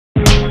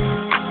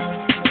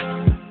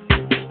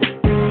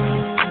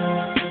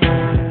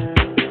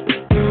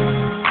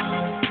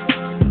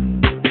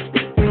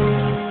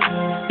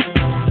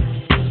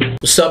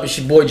What's up? It's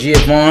your boy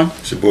Giovanni.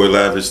 It's your boy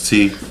Lavish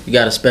T. We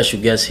got a special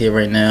guest here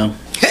right now.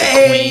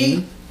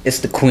 Hey! It's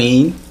the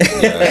Queen.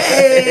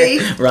 Hey!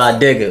 Rah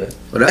Digga.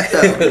 What up? What's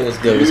good?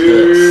 What's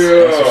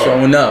good? Thanks for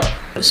showing up.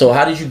 So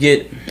how did you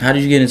get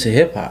into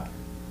hip hop?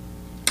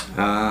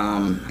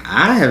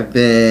 I have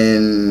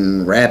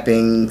been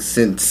rapping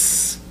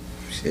since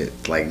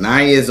like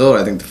 9 years old.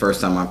 I think the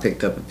first time I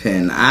picked up a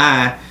pen.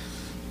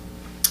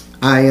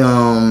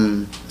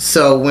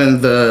 So when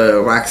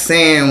the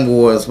Roxanne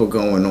wars were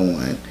going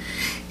on,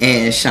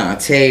 and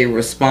Shantae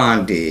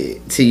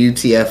responded to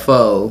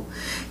UTFO,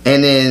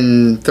 and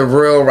then the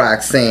real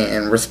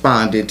Roxanne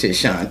responded to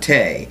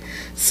Shantae.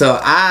 So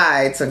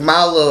I took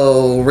my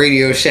little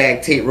Radio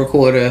Shack tape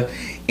recorder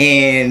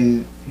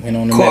and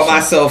called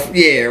myself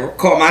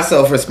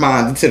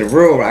responding to the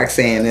real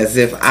Roxanne as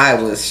if I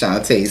was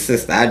Shantae's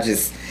sister. I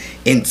just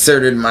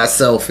inserted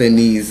myself in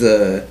these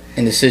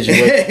in the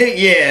situation.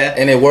 Yeah.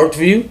 And it worked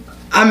for you?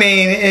 I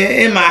mean,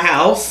 in my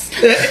house,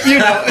 you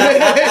know,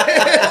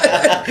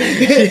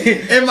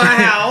 in my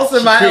house,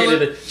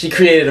 she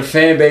created a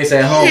fan base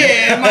at home.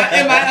 Yeah,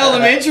 in my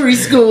elementary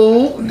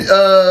school.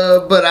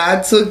 But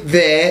I took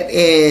that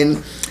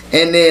and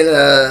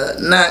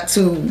then not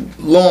too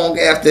long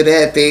after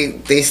that,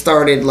 they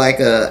started like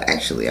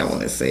actually I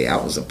want to say I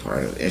was a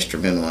part of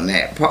instrumental on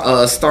that.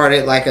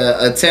 Started like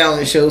a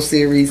talent show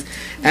series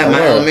at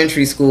my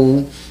elementary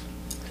school.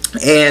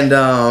 And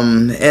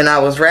I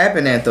was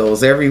rapping at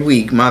those every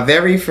week. My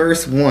very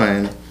first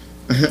one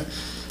that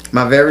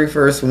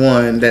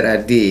I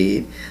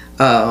did,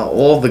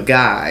 all the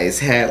guys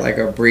had like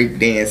a break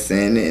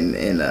dancing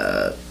and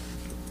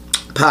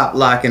pop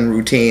locking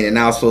routine, and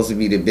I was supposed to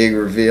be the big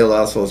reveal.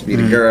 I was supposed to be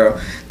the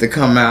girl to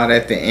come out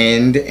at the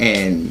end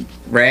and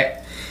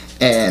rap.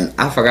 And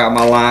I forgot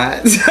my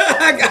lines.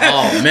 I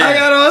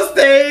got on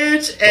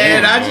stage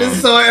and I just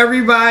saw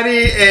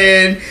everybody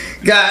and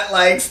got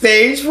like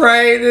stage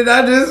fright, and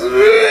I just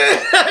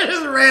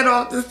ran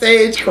off the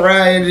stage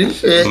crying and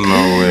shit. No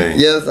way.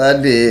 Yes,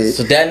 I did.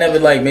 So that never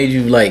like made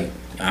you like,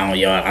 I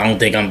don't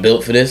think I'm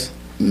built for this?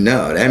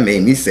 No, that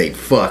made me say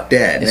fuck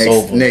that. It's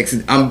over.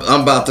 I'm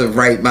about to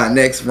write my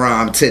next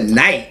rhyme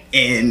tonight,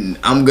 and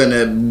I'm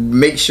gonna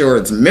make sure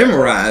it's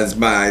memorized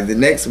by the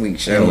next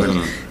week's show.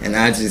 And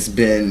I just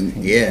been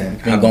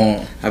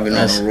I've been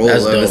on a roll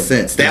ever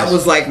since. That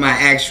was like my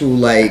actual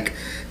like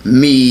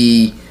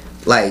me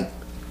like.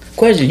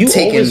 Question: You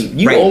always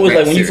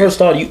like when you first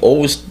started, you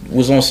always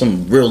was on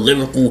some real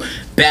lyrical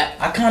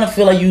I kind of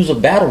feel like you was a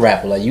battle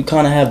rapper. Like you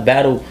kind of have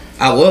battle.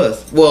 I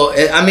was. Well,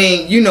 I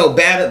mean, you know,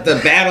 the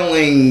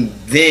battling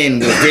then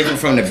was different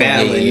from the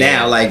battling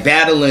now. Like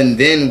battling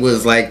then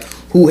was like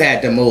who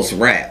had the most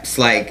raps.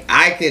 Like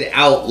I could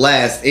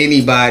outlast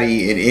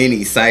anybody in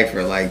any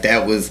cipher. Like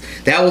that was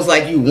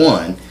like you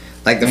won.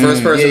 Like the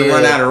first person to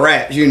run out of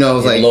raps, you know,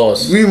 was like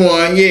lost. We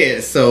won. Yeah.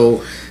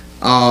 So.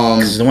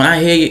 Cause when I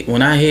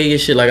hear your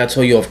shit, like I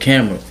told you off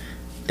camera,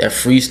 that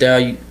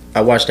freestyle,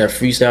 I watched that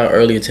freestyle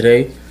earlier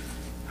today.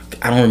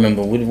 I don't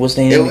remember what's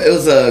the name. It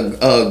was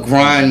a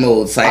grind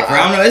mode cypher.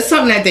 I don't know. It's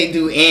something that they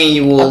do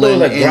annual. I thought it was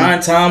like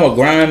grind time or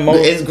grind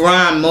mode. It's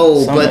grind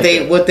mode, something but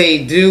like what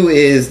they do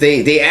is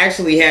they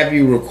actually have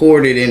you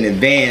recorded in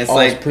advance. Oh,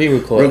 like it's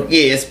pre-recorded.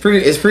 Yeah, it's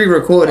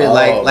pre-recorded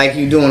like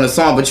you doing a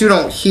song, but you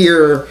don't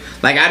hear.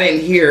 Like I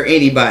didn't hear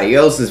anybody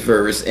else's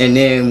verse, and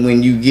then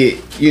when you get,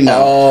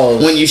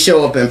 when you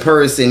show up in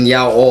person,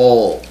 y'all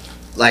all,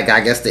 like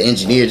I guess the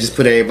engineer just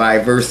put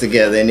everybody's verse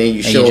together, and then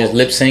you just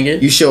lip sync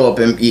it. You show up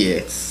and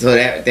so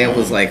that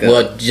was like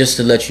well, just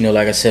to let you know,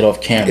 like I said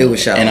off camera, it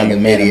was shot and like I'm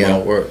a man of my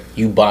word.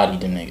 You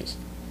bodied them niggas.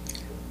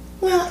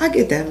 Well, I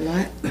get that a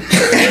lot.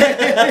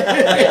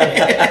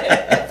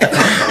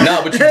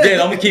 No, but you did.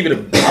 I'm gonna keep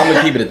it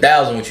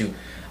 1,000 with you.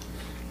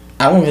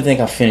 I don't even think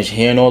I finished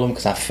hearing all of them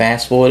because I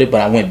fast forwarded, but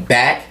I went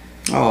back.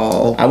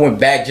 I went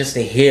back just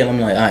to hear. I'm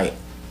like, all right.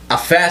 I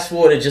fast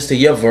forwarded just to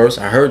your verse.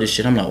 I heard this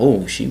shit. I'm like,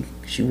 oh, she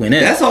went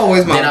in. That's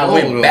always my goal.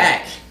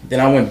 Then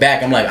I went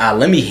back. I'm like,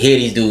 let me hear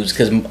these dudes,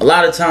 because a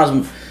lot of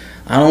times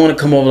I don't want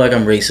to come over like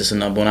I'm racist or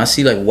nothing. But when I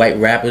see like white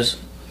rappers,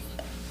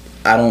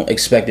 I don't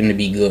expect them to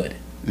be good.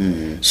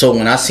 So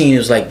when I seen it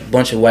was like a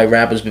bunch of white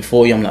rappers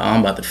before you, I'm like, I'm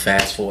about to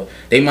fast forward.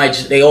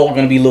 They all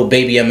gonna be little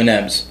baby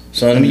Eminems.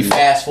 So let me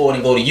fast forward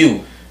and go to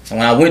you. And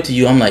when I went to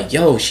you, I'm like,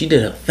 yo, she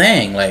did her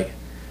thing. Like,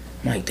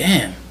 I'm like,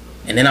 damn.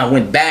 And then I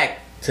went back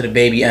to the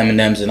baby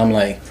Eminems, and I'm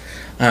like,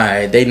 all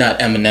right, they not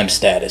Eminem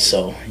status,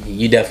 so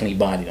you definitely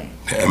bodied them.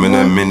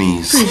 Eminem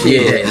minis.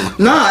 Yeah.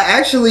 No,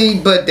 actually,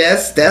 but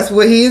that's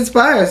what he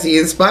inspires. He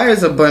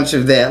inspires a bunch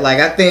of that. Like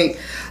I think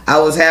I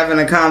was having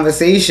a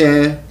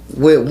conversation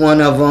with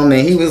one of them,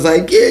 and he was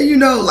like, yeah, you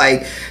know,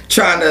 like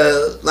trying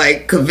to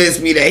like convince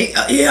me that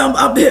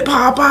I'm hip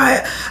hop,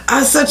 I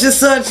such and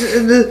such.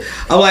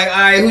 I'm like, all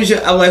right, who's your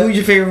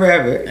favorite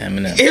rapper?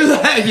 Eminem. He was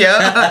like, yeah.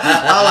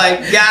 I'm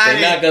like, got it.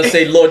 They're not gonna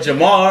say Lord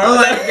Jamar. I'm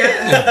like,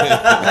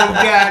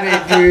 got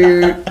it,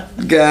 dude.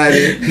 Got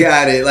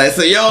it. Like,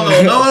 so y'all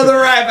know no other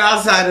rap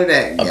outside of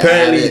that.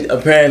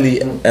 Apparently,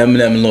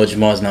 Eminem and Lord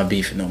Jamal's not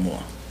beefing no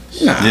more.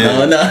 Nah.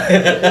 Yeah.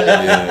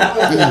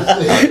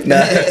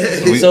 Nah.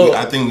 So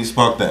I think we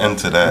sparked the end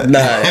to that.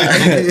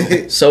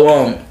 Nah.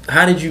 So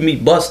how did you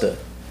meet Busta?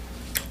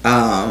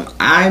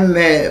 I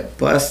met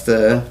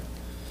Busta.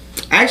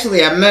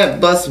 Actually, I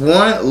met Busta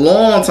one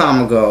long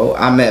time ago.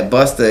 I met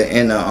Busta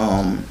in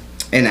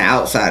an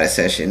outsider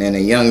session, in a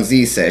Young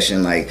Z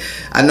session. Like,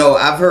 I know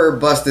I've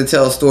heard Busta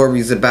tell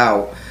stories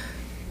about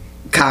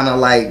kind of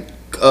like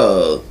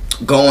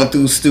going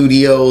through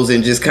studios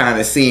and just kind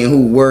of seeing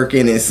who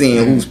working and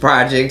seeing whose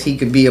project he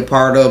could be a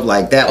part of.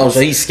 Like that. Oh, so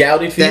he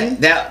scouted for you?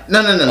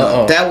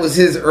 No. That was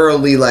his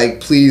early,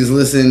 like, please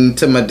listen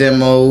to my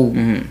demo.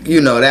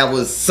 You know, that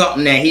was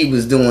something that he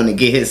was doing to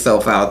get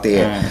himself out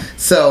there.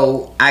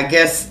 So I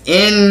guess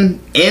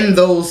in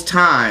those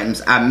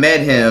times I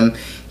met him.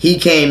 He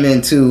came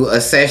into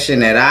a session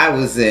that I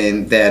was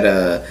in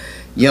that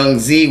Young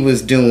Z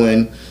was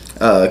doing.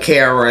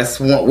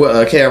 KRS-One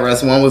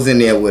was in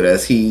there with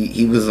us.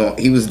 He was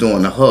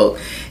doing the hook,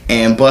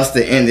 and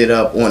Busta ended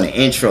up on the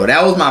intro.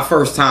 That was my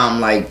first time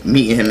like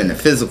meeting him in the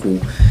physical.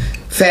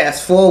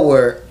 Fast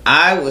forward,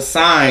 I was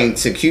signed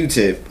to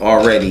Q-Tip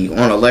already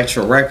on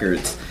Elektra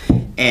Records,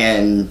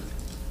 and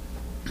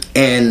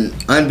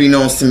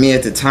unbeknownst to me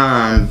at the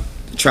time,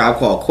 Tribe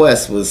Called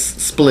Quest was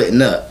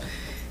splitting up,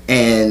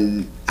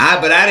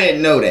 but I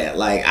didn't know that.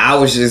 Like, I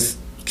was just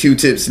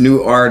Q-Tip's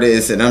new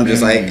artist, and I'm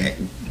just like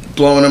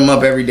blowing him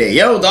up every day.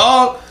 Yo,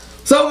 dog,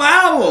 what's up with my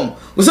album?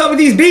 What's up with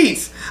these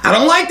beats? I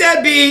don't like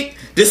that beat.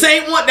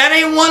 That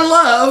ain't one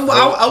love.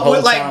 I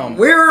would like,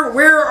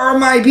 where are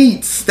my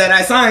beats that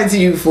I signed to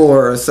you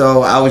for?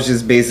 So I was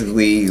just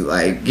basically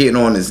like getting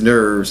on his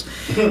nerves,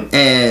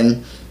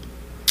 and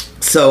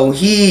so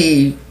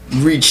he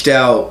reached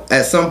out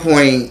at some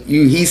point.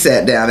 He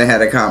sat down and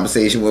had a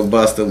conversation with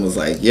Busta and was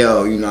like,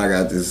 yo, you know, I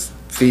got this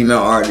female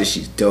artist,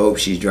 she's dope,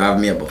 she's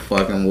driving me up a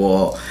fucking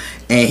wall.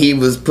 And he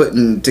was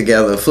putting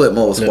together a Flip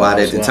Mode Squad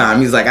at the time.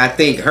 He's like, I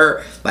think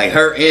her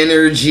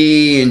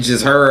energy and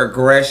just her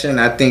aggression,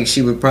 I think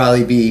she would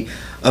probably be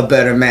a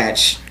better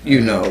match,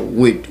 you know,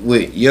 with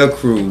your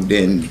crew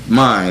than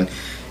mine.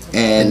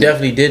 And it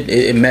definitely did.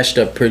 It meshed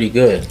up pretty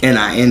good. And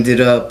I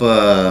ended up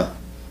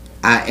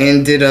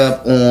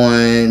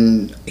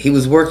on. He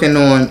was working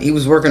on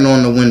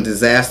the When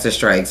Disaster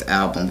Strikes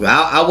album.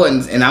 I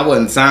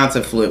wasn't signed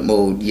to Flip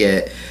Mode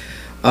yet.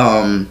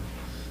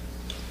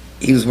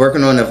 He was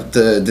working on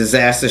the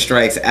Disaster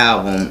Strikes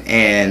album,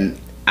 and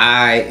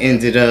I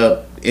ended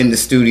up in the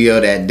studio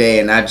that day,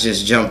 and I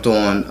just jumped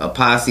on a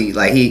posse.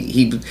 Like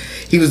he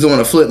was doing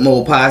a Flip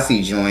Mode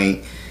posse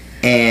joint,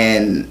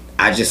 and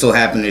I just so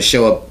happened to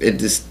show up at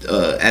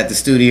the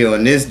studio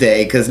on this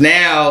day, because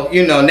now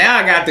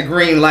I got the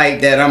green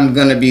light that I'm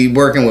gonna be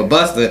working with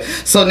Busta.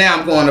 So now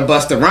I'm going to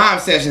Busta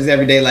Rhymes sessions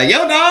every day. Like,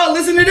 yo, dog,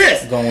 listen to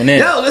this. Going in.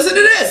 Yo, listen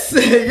to this.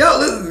 Yo,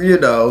 listen. You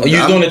know. Are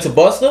you doing it to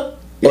Busta?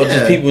 Or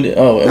just people? To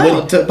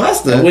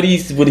Busta. What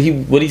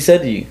he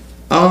said to you?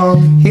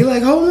 He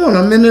like, hold on,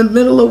 I'm in the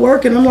middle of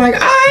work, and I'm like,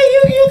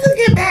 alright, you can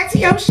get back to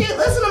your shit.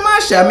 Listen to my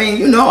shit. I mean,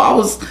 you know, I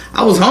was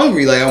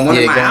hungry. Like, I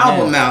wanted my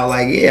album out.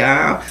 Like,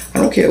 I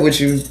don't care what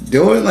you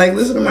doing. Like,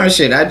 listen to my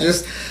shit. I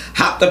just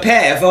hopped the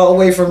path all the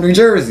way from New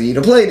Jersey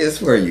to play this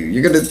for you.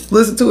 You're gonna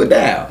listen to it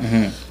now.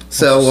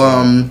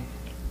 So,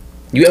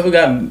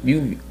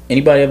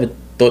 anybody ever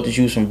thought that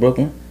you was from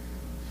Brooklyn?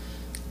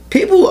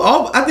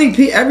 I think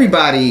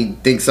everybody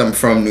thinks I'm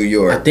from New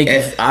York. I think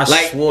I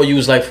swore you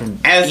was like from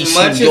East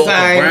New York or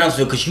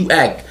Brownsville, because you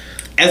act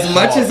as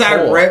much as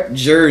I rep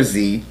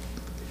Jersey.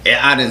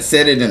 I done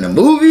said it in a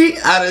movie.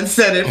 I done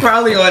said it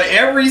probably on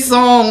every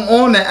song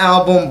on the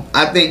album.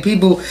 I think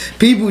people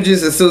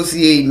just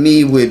associate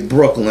me with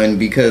Brooklyn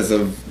because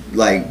of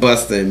like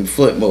Busta and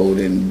Flip Mode,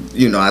 and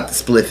you know, the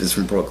Spliff is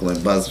from Brooklyn,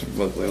 Busta from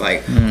Brooklyn.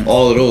 Like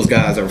all of those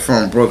guys are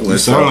from Brooklyn. You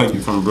sound like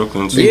you from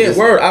Brooklyn too. Yeah,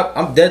 word.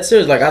 I'm dead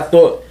serious. Like I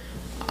thought,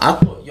 I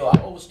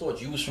always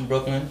thought you was from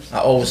Brooklyn. I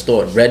always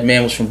thought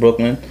Redman was from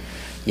Brooklyn.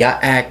 Y'all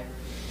act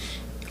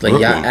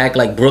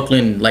like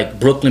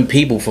Brooklyn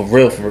people for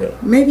real.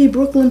 Maybe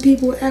Brooklyn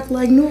people act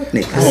like North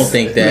niggas. I don't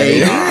think that.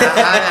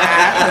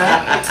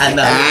 I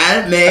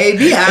know.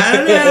 Maybe, I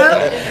don't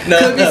know. No,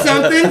 could be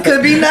something,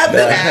 could be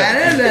nothing.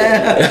 I don't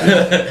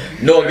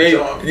know. No,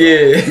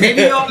 yeah.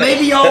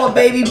 Maybe y'all are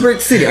baby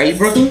Brick City. Are you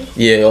Brooklyn?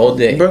 Yeah, all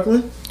day.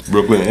 Brooklyn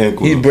and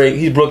Queens.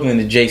 He's Brooklyn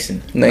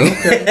adjacent.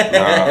 Okay.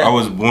 I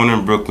was born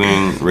in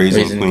Brooklyn, raised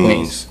in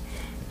Queens.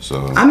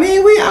 So I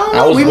mean, I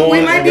don't know. We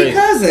might be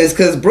cousins,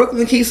 because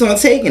Brooklyn keeps on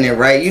taking it,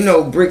 right? You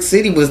know, Brick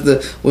City was the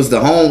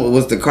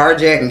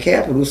carjacking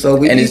capital. So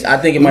I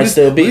think it might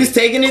still be. He's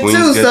taking it Queens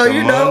too. So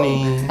you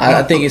money. know,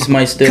 I think it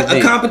might still be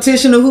a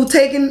competition of who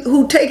taking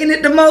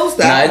it the most.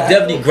 Nah, it's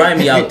definitely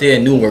grimy out there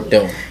in Newark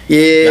though.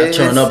 Yeah, y'all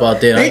turn up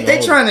out there.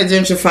 They trying to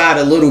gentrify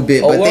it a little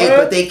bit,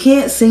 but they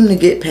can't seem to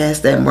get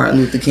past that Martin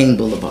Luther King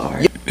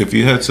Boulevard. If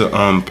you had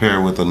to pair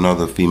with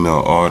another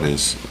female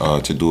artist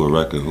to do a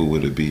record, who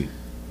would it be?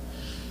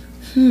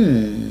 I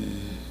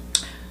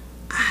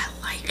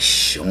like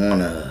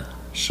Shawnna.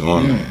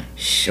 Shawnna.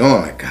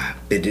 Shauna got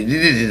 $.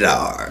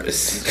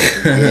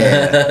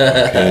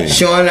 Okay.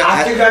 Shauna,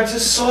 I think I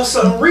just saw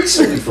something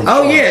recently from.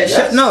 oh Shauna. yeah,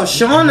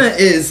 Yes. Shauna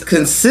is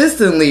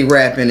consistently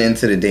rapping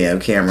into the damn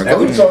camera.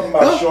 And we talking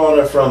about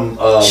Shauna from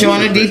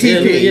Shauna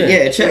DTP.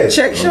 Yeah. Check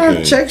Shauna.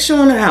 Okay. Check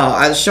Shauna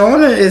out.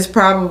 Shauna is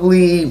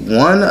probably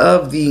one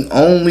of the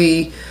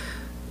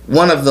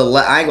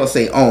I ain't gonna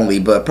say only,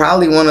 but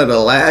probably one of the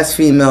last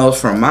females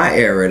from my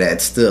era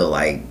that still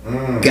like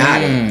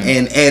got it.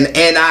 And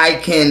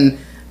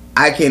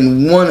I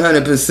can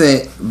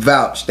 100%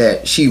 vouch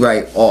that she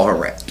write all her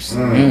raps.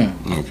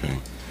 Okay.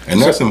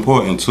 And that's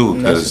important too,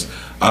 because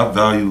I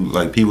value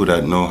like people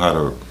that know how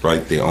to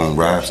write their own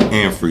raps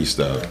and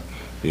freestyle,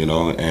 you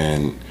know,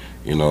 and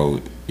you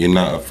know, you're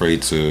not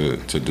afraid to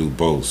do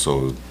both.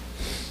 So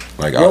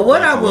like, Well,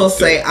 what I will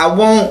say, I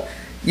won't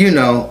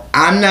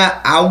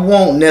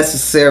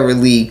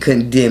necessarily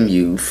condemn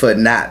you for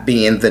not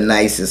being the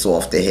nicest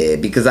off the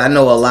head, because I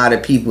know a lot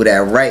of people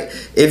that write.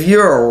 If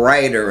you're a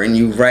writer and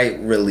you write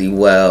really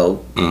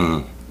well,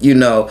 you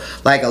know,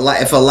 like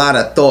if a lot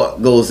of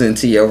thought goes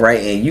into your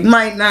writing, you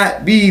might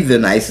not be the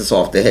nicest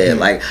off the head.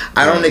 Like,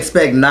 I don't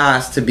expect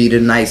Nas to be the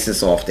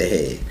nicest off the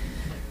head.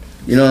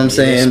 You know what I'm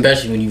saying?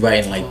 Especially when you're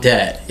writing like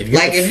that. If you're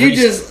if you're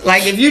just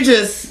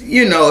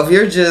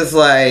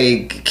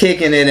like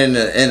kicking it in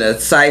a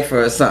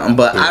cipher or something,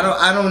 but I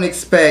don't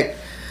expect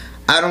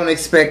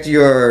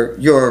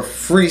your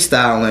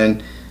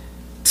freestyling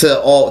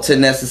to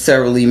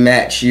necessarily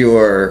match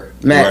your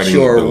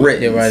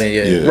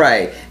written.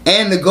 Right.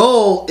 And the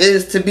goal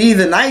is to be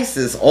the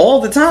nicest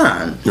all the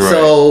time. Right.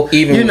 So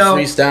even with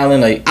freestyling,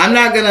 like, I'm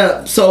not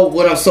gonna. So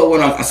what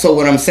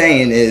I'm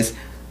saying is,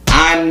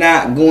 I'm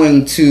not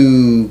going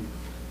to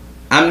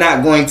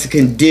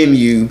condemn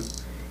you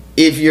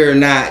if you're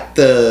not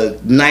the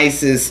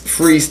nicest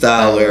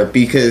freestyler,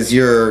 because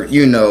you're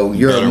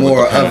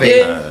more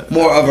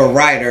of a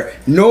writer.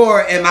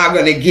 Nor am I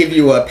going to give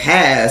you a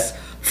pass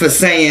for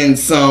saying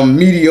some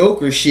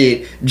mediocre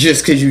shit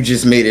just because you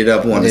just made it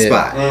up on the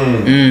spot.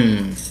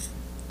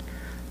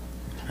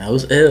 That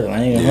was ill.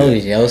 I ain't gonna hold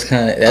you. That's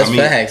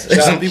facts.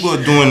 Some people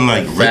are doing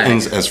like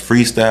writtens as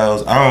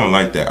freestyles. I don't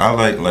like that.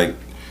 I like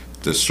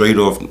the straight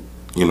off, the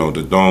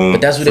dome.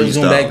 But that's what they was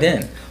doing back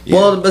then. Yeah.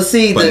 Well, but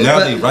see, they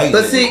write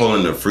it,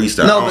 calling it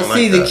freestyle. No, but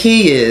see, the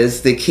key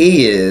is.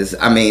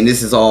 I mean,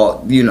 this is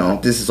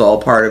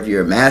all part of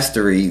your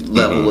mastery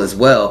level as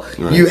well.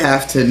 Right. You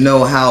have to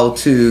know how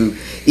to,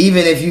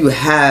 even if you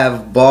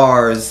have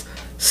bars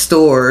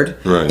stored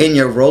in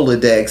your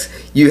Rolodex,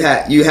 you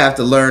have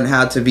to learn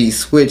how to be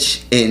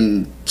switch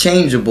and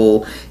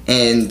changeable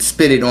and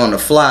spit it on the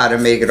fly to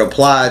make it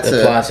apply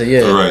to right.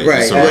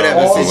 So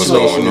whatever situation is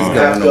going on. You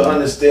have to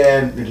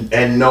understand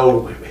and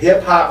know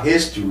hip hop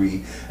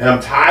history, and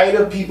I'm tired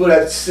of people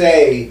that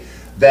say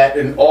that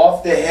an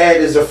off the head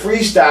is a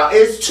freestyle.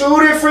 It's two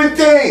different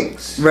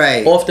things.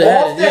 Right. Off the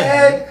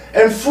head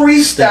and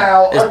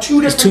freestyle are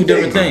two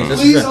different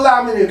things. Please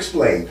allow me to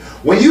explain.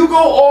 When you go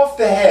off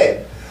the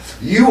head,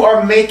 you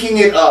are making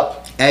it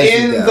up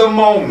in the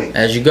moment.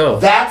 As you go.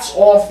 That's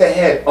off the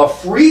head. A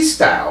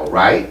freestyle,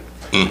 right?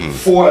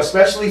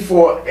 Especially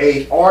for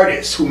a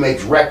artist who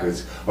makes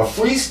records, a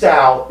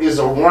freestyle is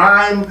a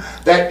rhyme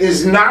that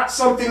is not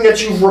something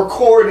that you've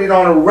recorded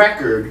on a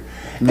record,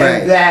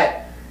 and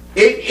that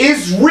it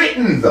is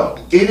written though.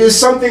 It is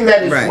something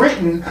that is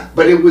written,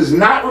 but it was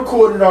not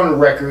recorded on a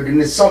record,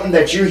 and it's something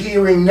that you're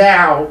hearing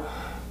now,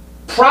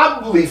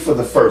 probably for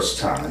the first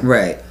time.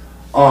 Right.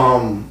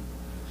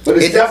 But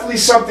it's definitely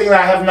something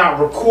that I have not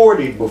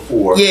recorded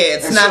before. Yeah,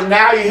 it's not. So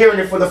now you're hearing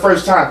it for the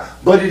first time,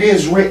 but it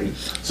is written.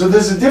 So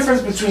there's a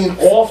difference between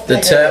off the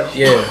head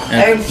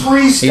and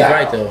freestyle. He's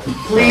right though.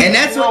 Please, and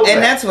that's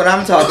what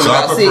I'm talking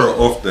about. I prefer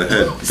off the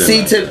head.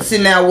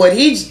 Now what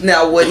he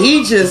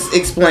just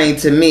explained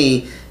to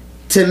me,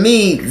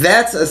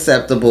 that's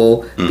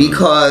acceptable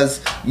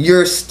because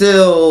you're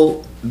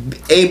still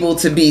able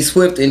to be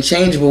swift and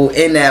changeable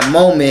in that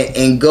moment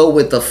and go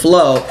with the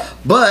flow,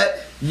 but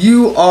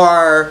you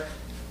are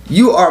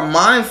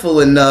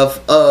mindful enough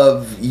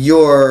of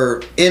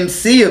your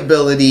MC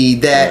ability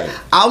that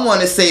I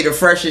want to say the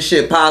freshest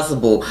shit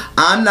possible.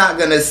 I'm not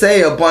gonna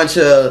say a bunch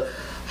of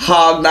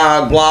hog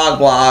nog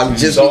blog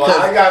just because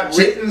I got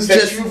writtens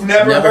that you've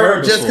never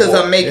heard just because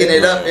I'm making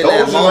it up in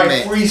that moment. Those are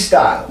like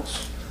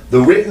freestyles.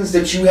 The writtens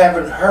that you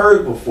haven't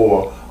heard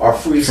before are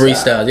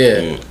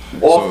freestyles.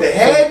 Off the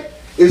head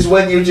is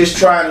when you're just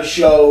trying to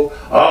show,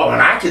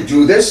 and I can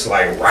do this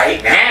like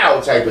right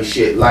now type of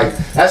shit. Like,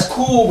 that's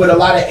cool, but a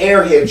lot of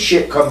airhead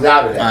shit comes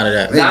out of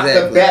that. Not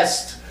the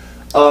best,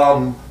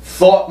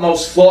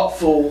 most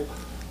thoughtful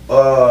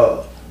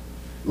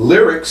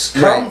lyrics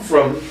come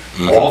from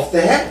off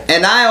the head.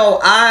 And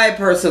I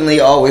personally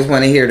always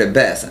want to hear the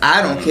best.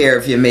 I don't care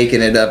if you're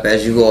making it up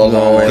as you go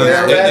along.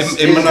 The rest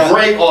is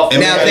great off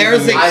the head.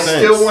 I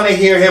still want to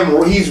hear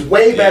him. He's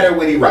way better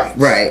when he writes.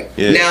 Right.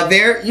 Yeah. Now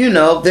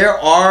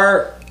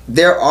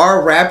there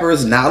are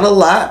rappers, not a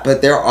lot,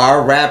 but there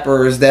are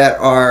rappers that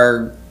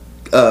are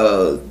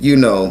you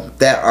know,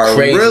 that are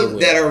Crazy real,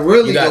 with that it. are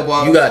really You got,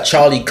 good. you got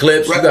Charlie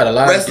Clips. You got a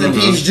lot Rest of in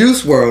peace,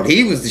 Juice World.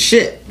 He was the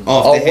shit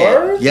off Oh, the head.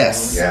 word?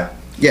 Yes. Yeah.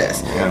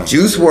 Yes. Yeah.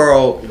 Juice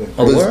World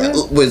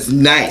word? was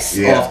nice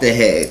Yeah. off the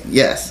head.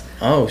 Yes.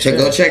 Oh shit.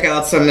 Go check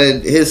out some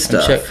of his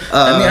stuff. Check.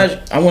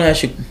 I want to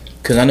ask you,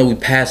 because I know we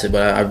passed it,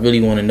 but I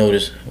really want to know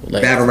this.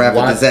 Like, Battle Rapper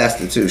why-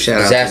 Disaster too. Shout out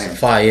to Disaster him.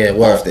 Fire, yeah. Off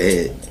Word. the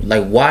head.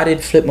 Like, why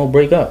did Flip Mode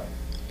break up?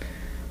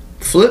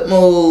 Flip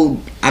Mode,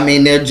 I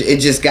mean, it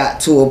just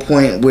got to a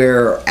point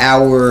where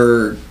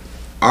our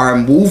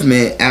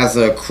movement as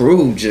a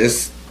crew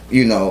just,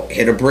 you know,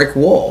 hit a brick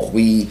wall.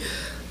 We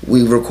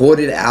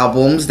recorded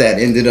albums that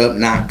ended up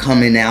not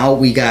coming out.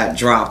 We got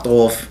dropped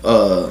off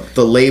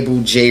the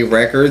label J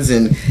Records,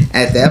 and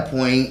at that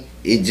point,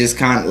 it just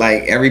kind of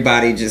like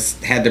everybody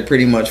just had to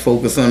pretty much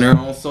focus on their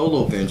own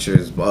solo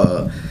ventures.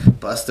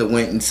 Busta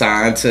went and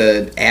signed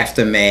to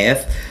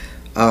Aftermath.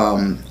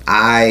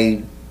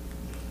 I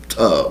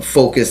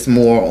focused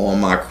more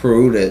on my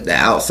crew, the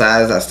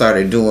Outsiders. I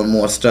started doing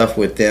more stuff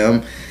with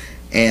them,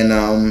 and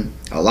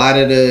a lot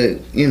of the,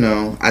 you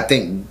know, I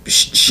think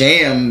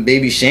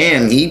Baby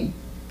Sham, he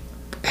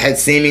had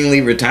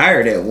seemingly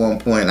retired at one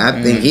point. I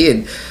think he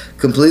had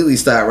completely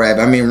stopped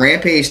rapping. I mean,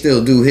 Rampage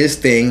still do his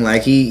thing.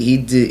 Like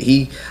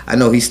he I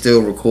know he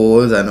still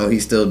records. I know he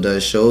still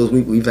does shows.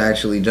 We've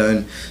actually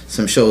done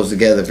some shows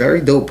together.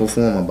 Very dope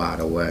performer, by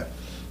the way.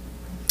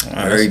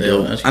 Very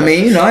dope. I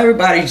mean, you know,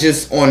 everybody's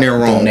just on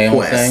their own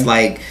quest.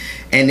 Like,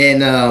 and then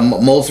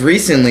most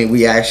recently,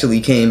 we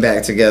actually came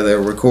back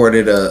together,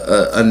 recorded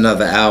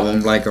another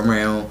album like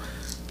around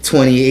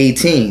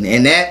 2018,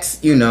 and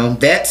that's, you know,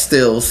 that's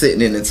still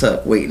sitting in the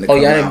tuck waiting to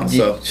come out.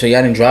 So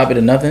y'all didn't drop it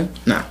or nothing?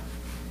 Nah.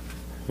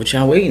 What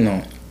y'all waiting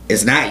on?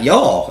 It's not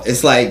y'all.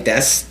 It's like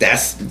that's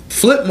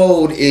Flip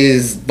Mode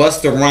is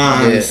Busta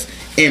Rhymes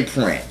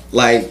imprint.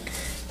 Like,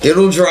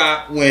 it'll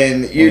drop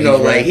when, you know,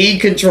 like he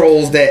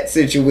controls that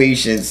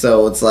situation.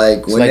 So it's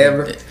like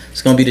whenever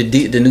it's gonna be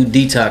the new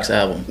Detox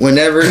album.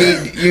 Whenever he,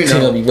 you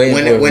know,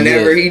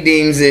 whenever he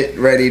deems it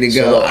ready to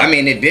go. I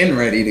mean, it been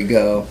ready to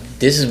go.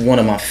 This is one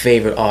of my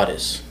favorite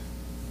artists,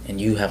 and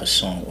you have a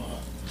song with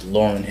her,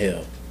 Lauryn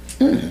Hill.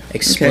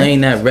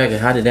 Explain that record.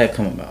 How did that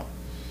come about?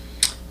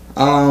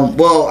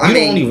 Well, I you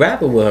mean, the only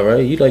rapper with her, right?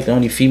 You like the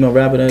only female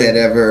rapper that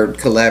ever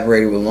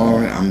collaborated with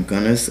Lauryn. I'm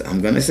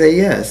gonna say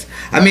yes.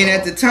 I mean,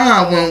 at the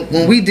time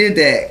when we did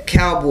that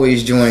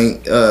Cowboys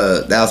joint,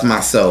 that was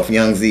myself,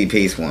 Young Z,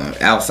 Pace One.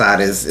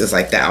 Outsiders, it's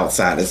like the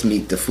Outsiders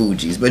meet the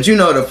Fugees, but you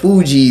know the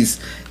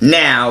Fugees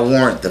now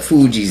weren't the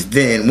Fugees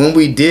then. When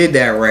we did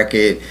that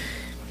record,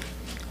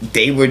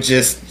 they were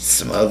just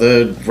some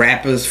other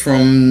rappers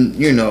from,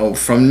 you know,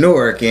 from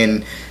Newark,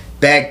 and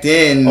back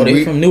then. Oh,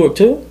 they from Newark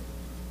too?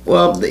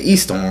 Well, the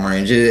East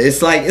Orange.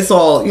 It's like, it's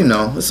all, you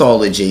know, it's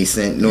all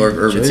adjacent. Newark,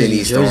 Irvington,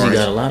 East Orange. Jersey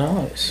got a lot of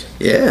artists.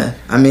 Yeah.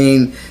 I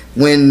mean,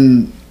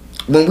 when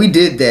we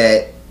did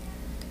that,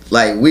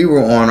 like, we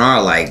were on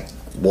our, like,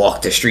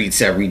 walk the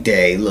streets every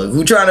day. Look,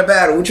 who trying to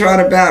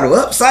battle?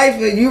 Up,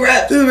 Cypher, you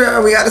rap too,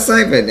 bro. We got a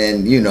Cypher.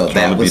 And, you know,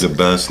 that was... to be the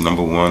best,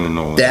 number one and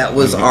all. That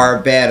was our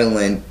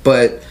battling.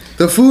 But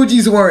the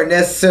Fugees weren't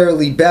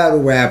necessarily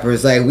battle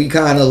rappers. Like, we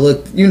kind of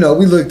looked, you know,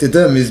 we looked at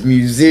them as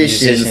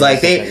musicians.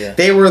 Like,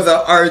 they were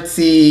the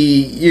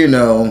artsy, you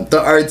know, the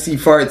artsy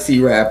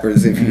fartsy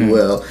rappers, if you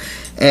will.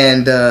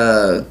 And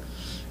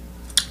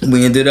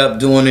we ended up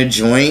doing a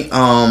joint.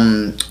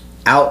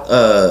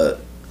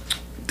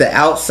 The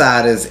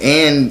Outsiders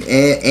and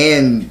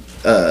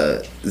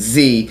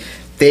Z,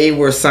 they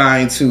were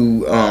signed to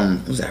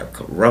what was that,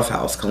 Rough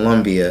House,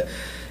 Columbia.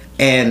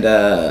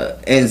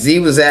 And Z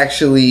was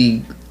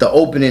actually the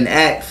opening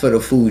act for the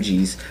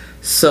Fugees.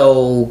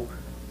 So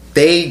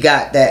they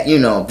got that, you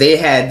know, they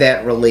had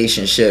that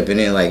relationship, and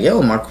they're like,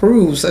 yo, my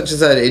crew, such and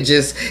such. It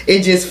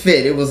just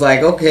fit. It was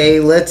like,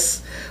 okay,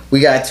 we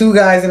got 2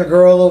 guys and a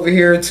girl over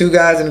here, 2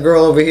 guys and a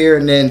girl over here,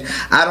 and then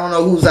I don't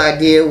know whose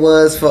idea it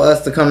was for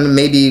us to come to,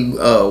 maybe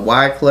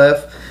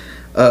Wyclef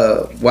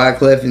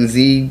and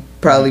Z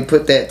probably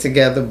put that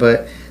together,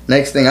 but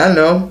next thing I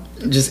know,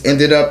 just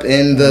ended up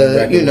in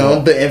the, you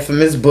know, the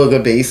infamous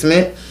Booger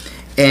basement,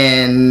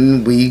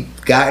 and we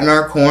got in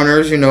our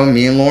corners, you know,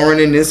 me and Lauren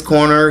in this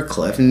corner,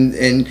 Clef and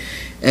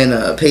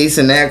Pace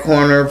in that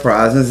corner,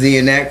 Praz and Z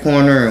in that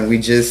corner, and we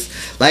just,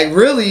 like,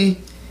 really,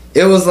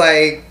 it was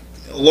like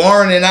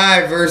Lauren and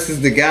I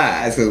versus the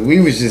guys, because we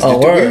was just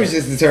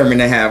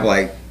determined to have,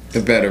 like, the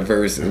better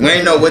verses. We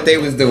didn't know what they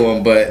was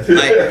doing, but,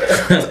 like,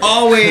 it's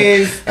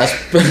always,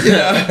 you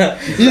know,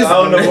 I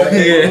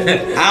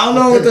don't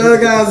know what the other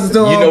guys was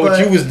doing. You know what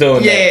you was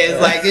doing. Yeah,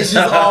 it's like, it's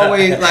just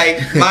always,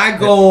 like, my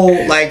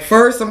goal, like,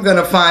 first I'm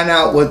gonna find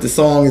out what the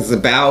song is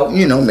about,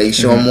 you know, make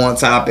sure I'm on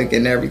topic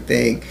and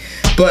everything.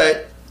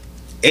 But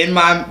in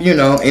my, you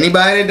know,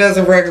 anybody that does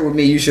a record with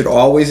me, you should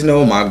always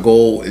know my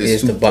goal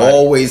is to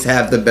always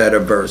have the better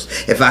verse.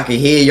 If I can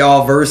hear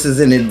y'all verses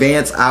in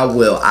advance, I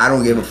will. I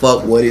don't give a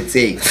fuck what it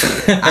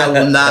takes. I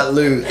will not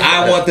lose.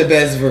 I want the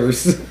best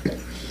verse.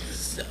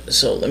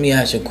 So let me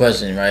ask you a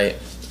question, right?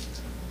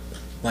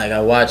 Like,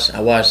 I watched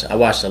a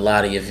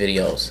lot of your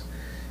videos,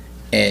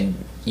 and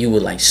you were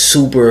like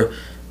super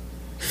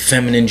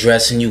feminine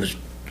dressing, you was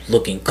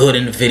looking good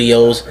in the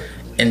videos,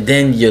 and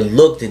then your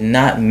look did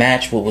not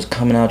match what was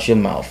coming out your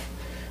mouth.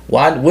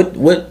 Why?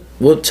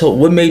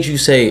 What made you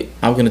say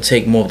I'm gonna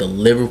take more of the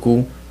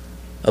lyrical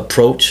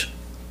approach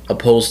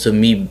opposed to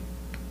me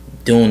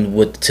doing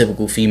what the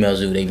typical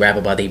females do? They rap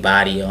about their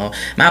body.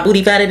 My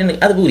booty fatter than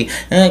the other booty.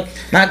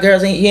 My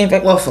girls ain't.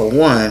 Well, for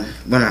one,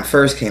 when I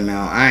first came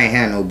out, I ain't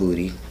had no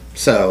booty.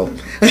 So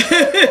trying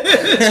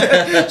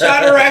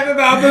to rap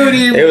about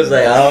booty, it was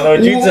like, I don't know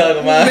what you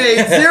talking about.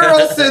 Made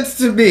zero sense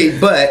to me.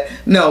 But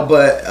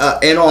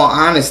in all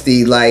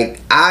honesty,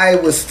 like, I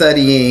was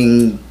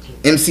studying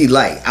MC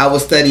Light, I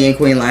was studying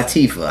Queen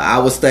Latifah, I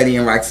was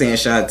studying Roxanne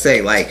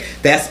Shante. Like,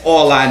 that's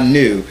all I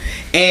knew.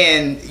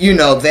 And you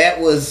know,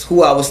 that was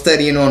who I was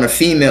studying on the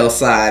female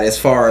side, as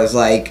far as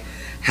like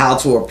how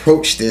to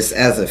approach this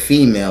as a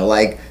female.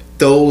 Like,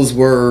 those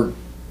were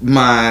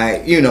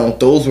my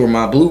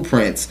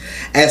blueprints.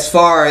 As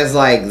far as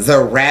like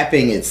the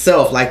rapping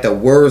itself, like the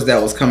words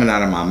that was coming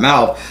out of my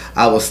mouth,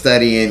 I was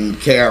studying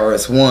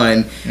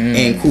KRS-One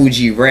and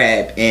Coogee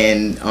Rap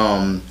and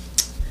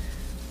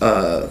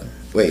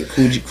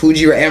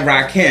Coogee and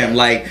Rakim.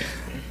 Like,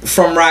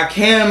 from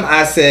Rakim,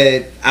 I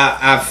said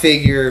I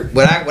figured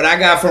what I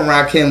got from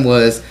Rakim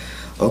was,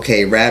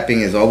 okay,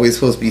 rapping is always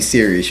supposed to be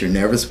serious. You're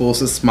never supposed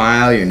to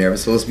smile. You're never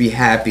supposed to be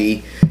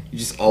happy. You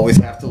just always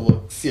have to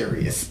look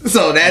serious.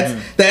 So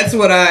that's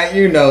what I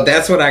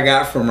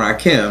got from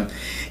Rakim.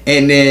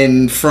 And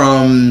then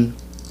from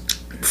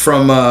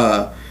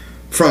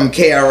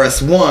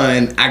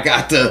KRS-One, I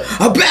got the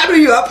I'll battle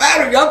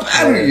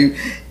you.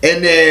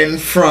 And then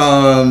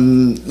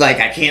from like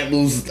I Can't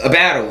Lose a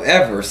Battle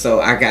Ever, so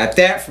I got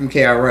that from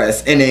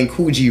KRS. And then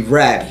Coogee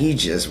Rap, he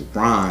just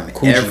rhymed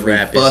every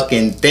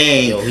fucking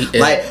thing.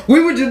 Like,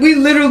 we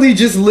literally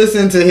just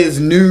listened to his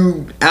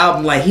new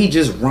album. Like, he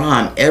just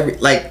rhymed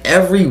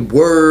every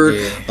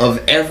word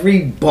of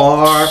every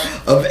bar,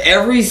 of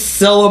every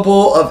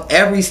syllable, of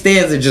every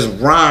stanza, just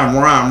rhyme.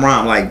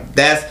 Like,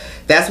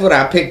 that's what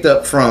I picked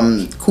up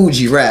from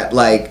Coogee Rap.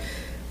 Like,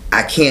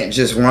 I can't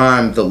just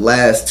rhyme the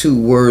last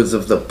two words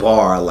of the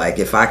bar. Like,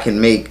 if I can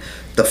make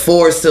the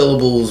 4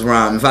 syllables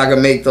rhyme, if I can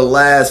make the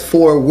last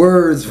 4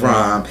 words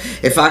rhyme,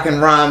 if I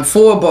can rhyme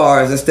 4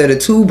 bars instead of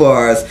 2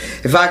 bars,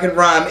 if I can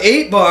rhyme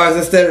 8 bars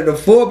instead of the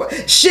 4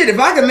 bars, shit, if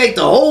I can make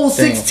the whole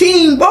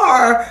 16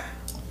 bar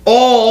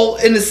all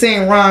in the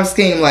same rhyme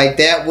scheme, like,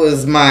 that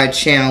was my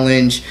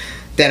challenge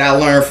that I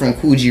learned from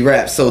Coogee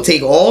Rap. So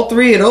take all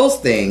 3 of those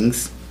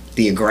things,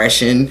 the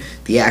aggression,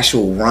 the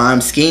actual rhyme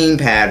scheme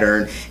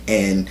pattern,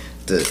 and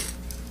the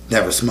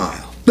never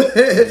smile.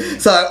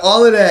 So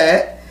all of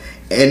that,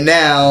 and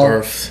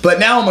now, but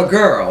now I'm a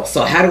girl.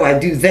 So how do I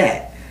do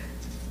that?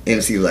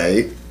 MC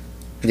Light.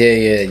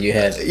 Yeah, you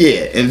had.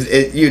 Yeah, and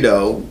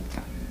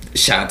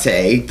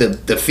Shante,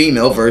 the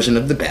female version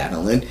of the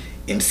battling.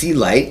 MC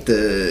Light,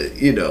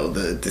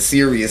 the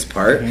serious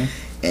part,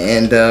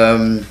 and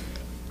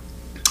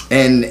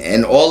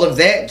all of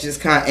that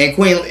just kind of, and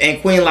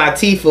Queen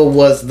Latifah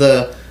was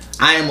the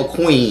I am a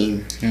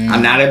queen.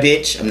 I'm not a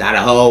bitch. I'm not a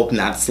hoe. I'm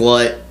not a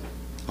slut.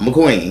 I'm a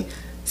queen.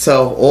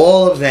 So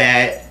all of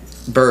that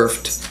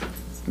birthed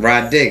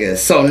Rah Digga.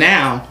 So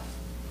now,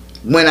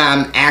 when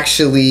I'm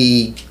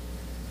actually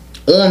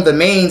on the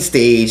main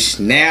stage,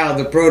 now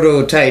the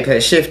prototype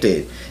has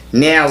shifted.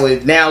 Now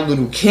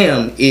Little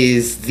Kim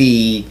is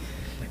the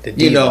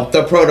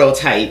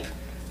prototype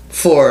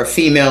for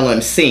female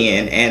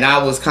MCing, and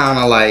I was kind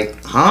of like,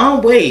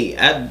 wait,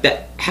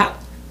 how?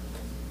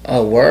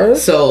 A word?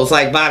 So it's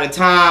like by the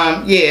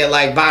time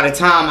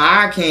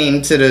I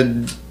came to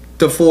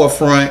the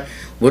forefront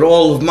with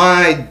all of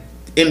my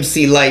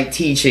MC Light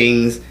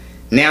teachings,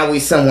 now we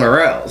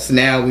somewhere else.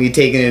 Now we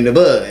taking in the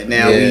bud.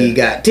 Now we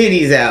got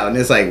titties out, and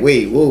it's like,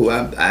 wait, whoa,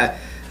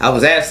 I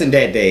was absent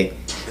that day.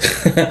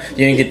 You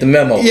didn't get the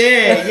memo.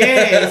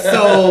 Yeah.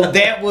 So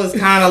that was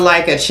kind of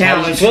like a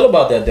challenge. How did you feel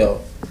about that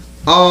though?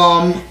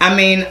 I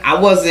mean,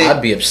 I wasn't.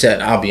 I'd be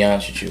upset. I'll be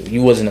honest with you.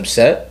 You wasn't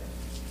upset?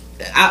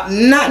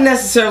 Not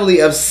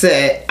necessarily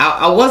upset.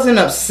 I wasn't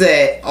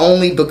upset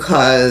only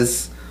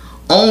because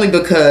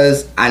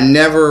I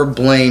never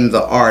blame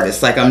the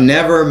artist. Like, I'm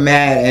never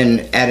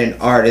mad at an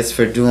artist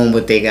for doing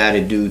what they got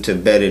to do to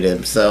better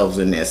themselves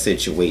in that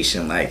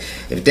situation. Like,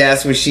 if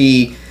that's what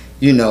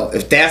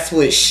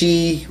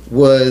she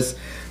was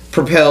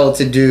propelled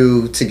to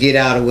do to get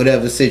out of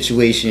whatever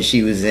situation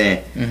she was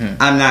in,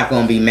 I'm not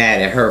going to be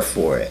mad at her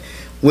for it.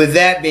 With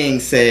that being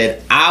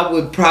said, I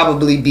would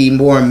probably be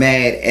more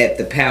mad at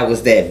the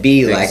powers that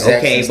be. Like,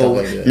 okay,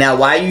 but now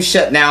why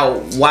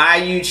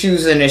you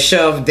choosing to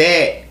shove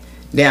that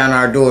down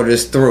our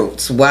daughters'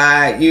 throats?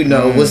 Why,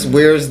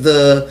 where's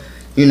the,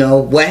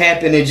 what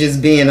happened to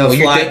just being a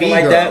fly B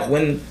like girl?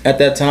 that at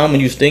that time when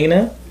you was thinking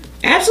that?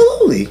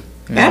 Absolutely.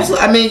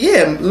 Absolutely. I mean,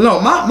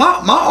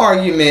 my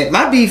argument,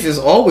 my beef is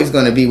always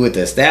going to be with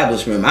the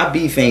establishment. My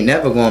beef ain't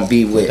never going to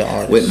be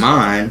with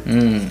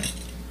mine.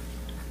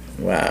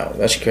 Wow,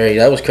 that's crazy.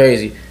 That was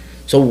crazy.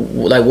 So,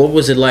 like, what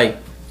was it like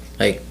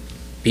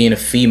being a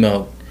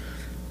female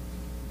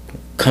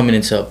coming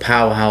into a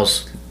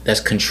powerhouse that's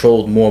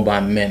controlled more by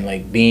men,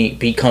 like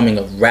becoming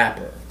a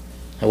rapper?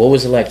 Like, what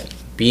was it like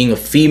being a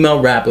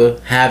female rapper,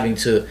 having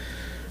to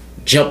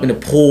jump in a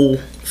pool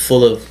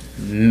full of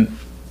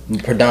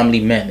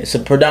predominantly men? It's a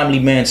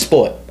predominantly man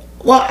sport.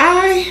 Well,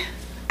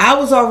 I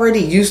was already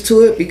used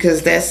to it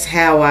because that's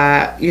how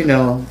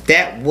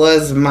that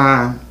was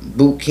my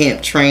boot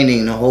camp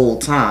training the whole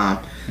time.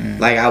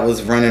 Like, I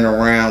was running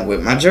around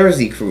with my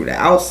Jersey crew, the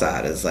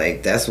Outsiders.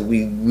 Like, that's what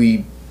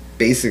we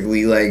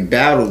basically like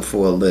battled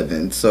for a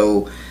living.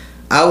 So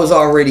I was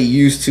already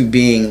used to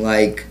being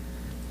like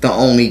the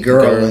only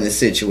girl in the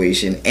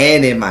situation.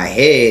 And in my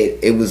head,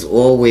 it was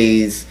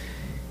always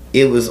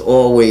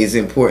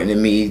important to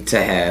me to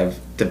have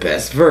the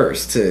best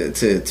verse,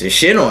 to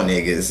shit on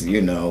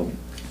niggas,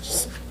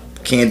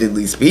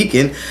 candidly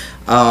speaking,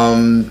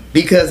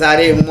 because I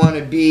didn't want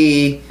to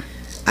be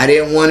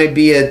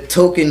a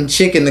token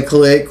chick in the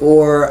clique,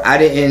 or I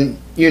didn't,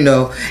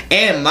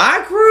 and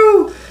my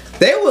crew,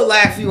 they would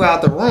laugh you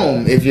out the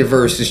room if your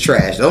verse is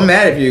trash. Don't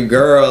matter if you're a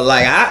girl.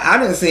 Like, I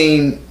done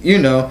seen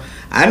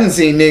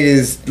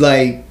niggas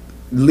like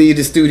leave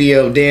the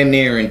studio damn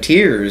near in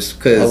tears,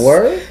 cause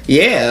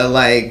yeah,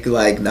 like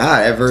nah,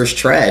 that verse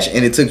trash,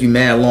 and it took you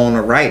mad long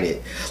to write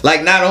it.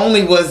 Like, not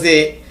only was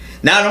it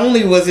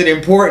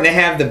important to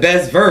have the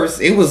best verse,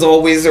 it was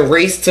always a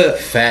race to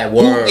fat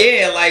word.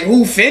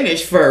 Who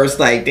finished first.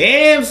 Like,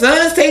 damn, son,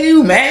 it's taking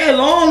you mad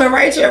long to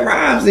write your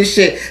rhymes and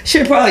shit.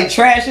 Shit probably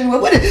trashing.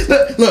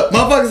 Look,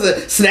 motherfuckers will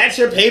snatch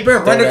your paper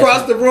and run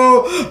across the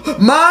room.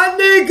 My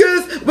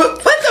niggas,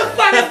 but what the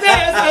fuck is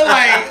that? So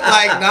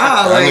like,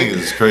 nah, that like, nigga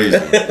is crazy.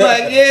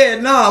 Like, yeah,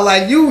 no,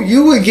 like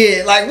you would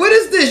get like, what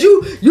is this?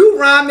 You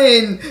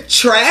rhyming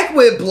track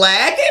with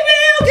black? Hey,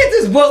 man, don't get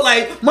this book.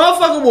 Like,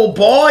 motherfucker will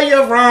ball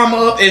your rhyme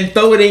up and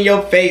throw it in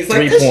your face.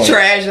 Like, this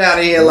trash out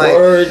of here.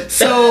 Like,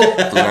 so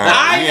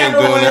I never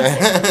want to.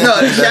 No,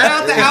 shout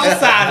out to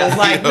Outsiders.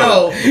 Like,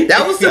 no,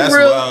 that was some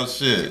real wild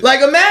shit.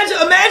 Like,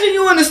 imagine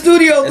you in the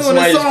studio doing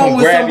a song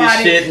with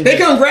somebody. They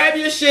come grab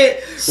your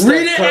shit,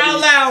 read it out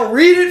loud,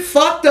 read it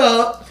fucked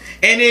up,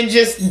 and then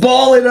just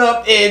ball it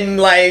up and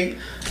like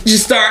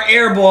just start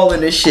airballing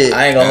this shit.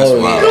 I ain't gonna hold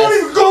you. You don't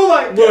even go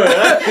like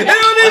that.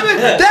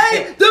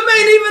 Them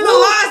ain't even the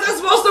lines that's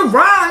supposed to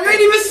rhyme. You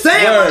ain't even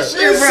saying my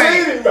shit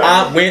right.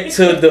 I went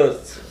to the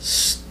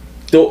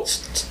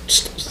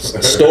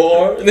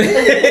store.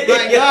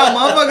 Like, y'all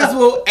motherfuckers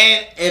will,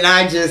 and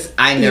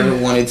I never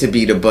wanted to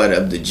be the butt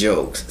of the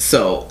jokes.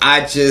 So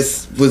I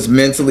just was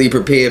mentally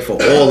prepared for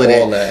all of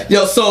that.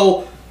 Yo,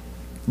 so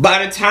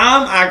by the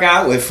time I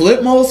got with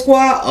Flip Mode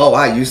Squad,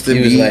 I used to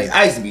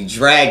be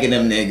dragging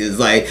them niggas,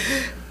 like.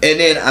 And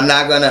then I'm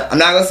not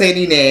gonna say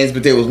any names,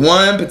 but there was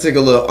one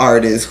particular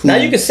artist who. Now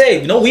you can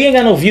say, no, we ain't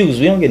got no views.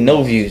 We don't get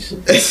no views.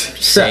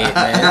 Say it,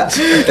 man.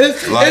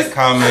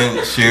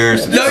 Comment, share,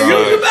 subscribe. No,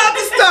 you about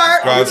to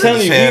start. I'm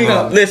telling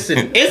you,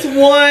 listen. It's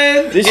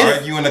one.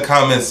 Argue in the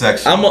comment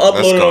section. I'm gonna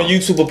upload it on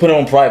YouTube or put it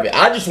on private.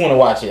 I just want to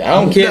watch it.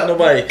 I don't care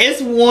nobody.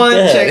 It's one.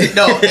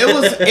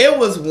 It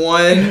was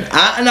one.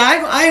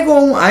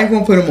 I ain't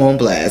gonna put him on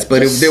blast, but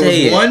there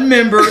was one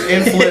member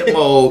in Flip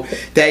Mode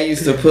that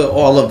used to put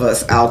all of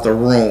us out the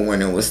room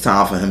when it was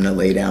time for him to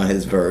lay down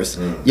his verse.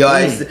 Yo,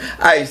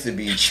 I used to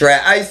be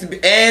trapped.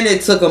 And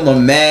it took him a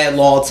mad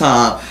long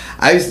time.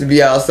 I used to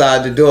be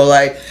outside the door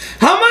like,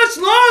 how much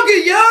longer,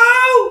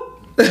 yo?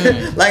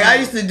 Like, I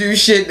used to do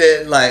shit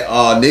that like,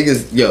 the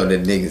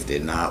niggas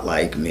did not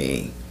like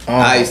me.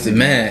 I used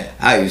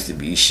to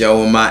be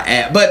showing my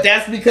ass, but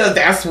that's because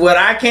that's what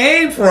I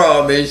came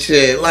from and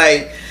shit.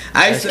 Like,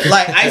 I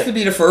used to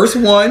be the first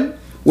one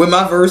with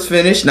my verse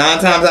finished. 9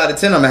 times out of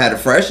 10, I'm gonna have the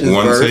freshest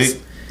verse.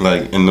 Take?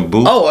 Like in the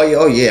booth?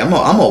 Oh yeah, I'm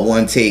a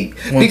one take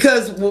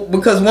because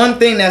one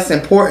thing that's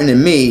important to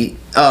me,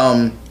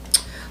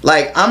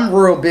 like, I'm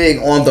real big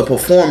on the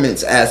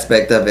performance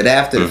aspect of it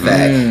after the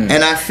fact,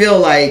 and I feel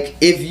like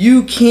if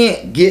you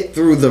can't get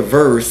through the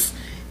verse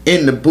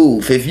in the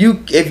booth, if you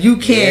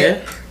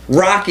can't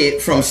rock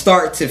it from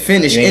start to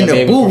finish in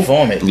the booth,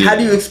 how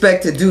do you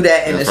expect to do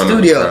that in the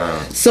studio?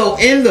 So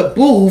in the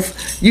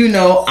booth,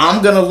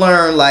 I'm gonna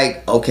learn,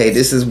 like, okay,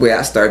 this is where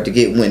I start to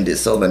get winded,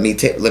 so let me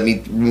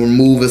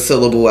remove a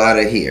syllable out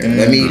of here.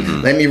 Let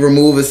me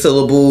remove a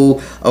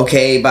syllable.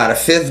 Okay, by the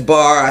 5th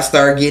bar I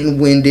start getting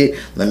winded.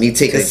 Let me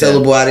take a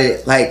syllable out of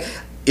it. Like,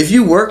 if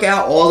you work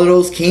out all of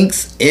those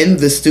kinks in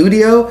the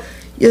studio,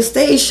 your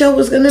stage show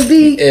is going to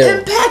be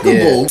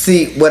impeccable. Yeah.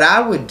 See, what I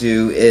would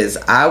do is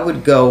I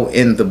would go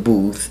in the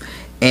booth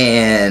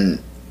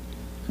and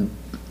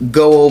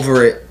go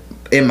over it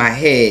in my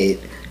head.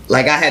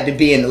 Like, I had to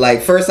be in,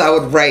 like, first I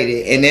would write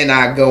it, and then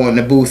I'd go in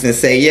the booth and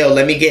say, yo,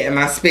 let me get in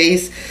my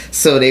space.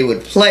 So they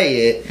would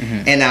play it,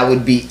 and I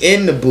would be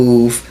in the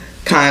booth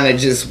kind of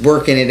just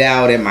working it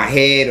out in my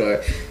head,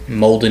 or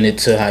molding it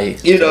to how you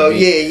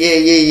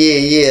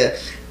yeah.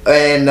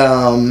 And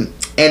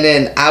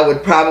then I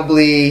would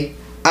probably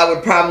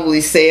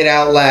say it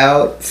out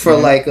loud for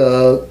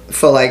the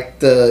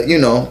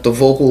the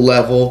vocal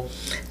level,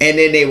 and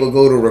then they would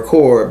go to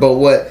record. But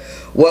what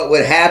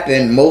would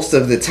happen most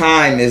of the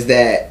time is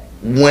that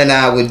when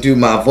I would do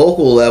my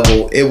vocal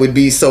level, it would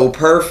be so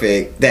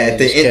perfect that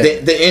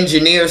the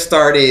engineer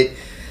started.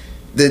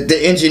 The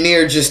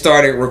engineer just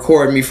started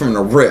recording me from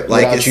the rip,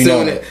 like as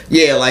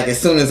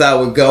soon as I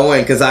would go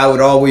in, because I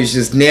would always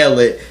just nail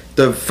it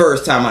the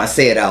first time I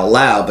say it out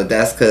loud. But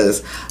that's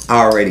because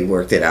I already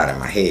worked it out in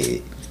my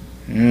head.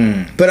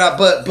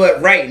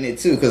 But writing it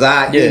too, because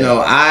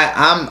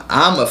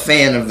I'm a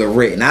fan of the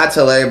written. I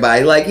tell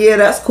everybody, like, yeah,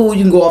 that's cool,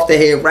 you can go off the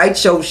head,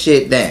 write your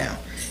shit down.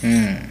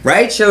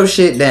 Write your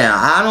shit down.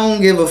 I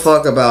don't give a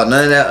fuck about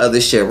none of that other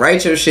shit.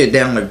 Write your shit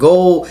down. The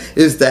goal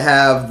is to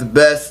have the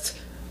best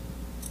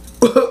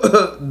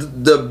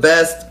the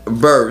best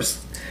verse,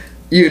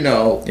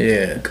 product,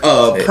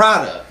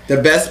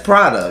 the best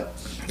product.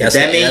 If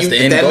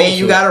that mean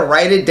you gotta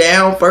write it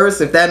down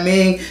first, if that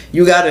mean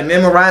you gotta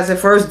memorize it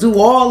first, do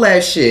all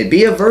that shit.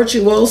 Be a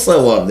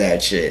virtuoso of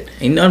that shit.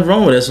 Ain't nothing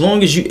wrong with it, as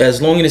long as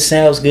it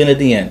sounds good at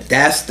the end.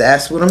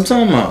 That's what I'm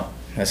talking about.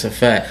 That's a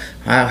fact.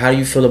 How do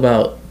you feel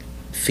about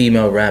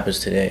female rappers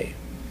today?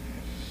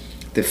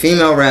 The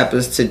female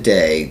rappers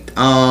today,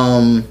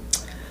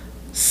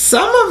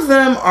 some of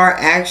them are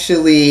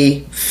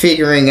actually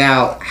figuring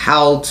out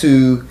how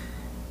to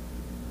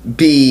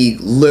be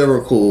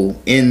lyrical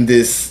in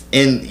this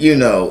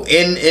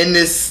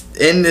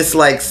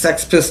like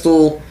Sex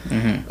Pistol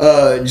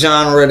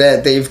genre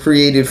that they've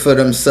created for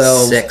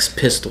themselves. Sex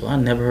Pistol, I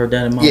never heard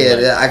that in my life.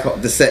 Yeah, I call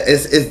the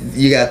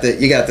you got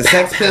the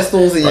Sex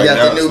Pistols and you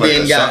got the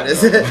Nubian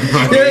Goddess. She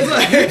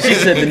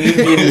said the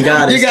Nubian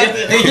Goddess.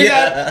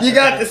 You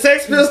got the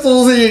Sex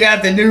Pistols and you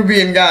got the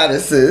Nubian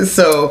Goddesses.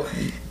 So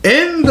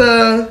in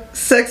the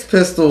Sex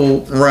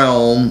Pistol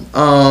realm,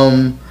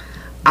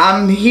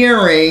 I'm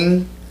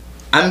hearing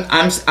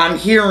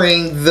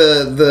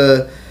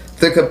the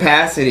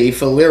capacity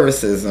for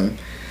lyricism.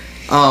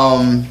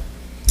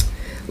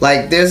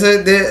 Like there's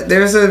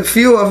a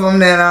few of them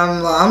that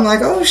I'm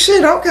like, oh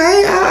shit,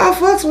 okay, I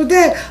fucks with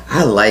that.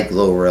 I like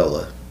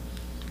Glorilla.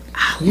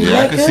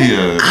 I can see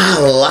I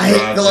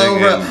like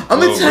Glorilla. I'm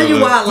gonna tell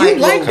you why I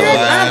like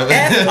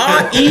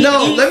Glorilla.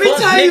 No, let me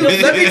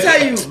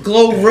tell you,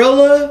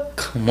 Glorilla.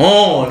 Come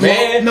on,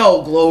 man.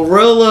 No,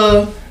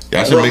 Glorilla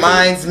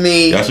reminds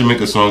me. Y'all should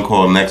make a song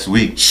called Next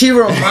Week. She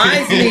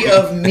reminds me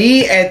of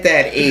me at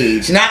that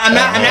age. Now I'm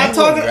not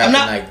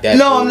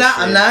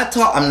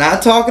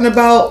talking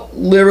about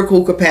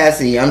lyrical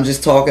capacity. I'm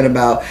just talking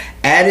about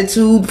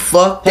attitude.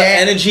 Fuck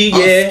that. Her energy.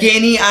 I'm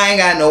skinny. I ain't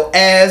got no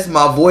ass.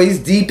 My voice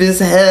deep as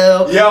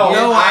hell.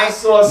 I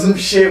saw some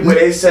shit where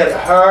they said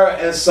her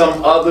and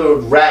some other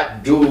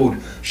rap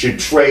dude should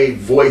trade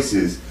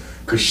voices,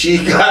 cause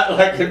she got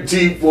like a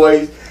deep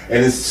voice.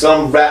 And it's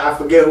some rap, I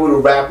forget who the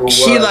rapper was.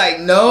 She like,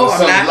 no,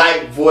 I'm not.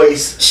 Light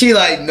voice. She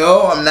like,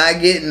 no, I'm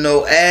not getting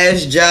no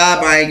ass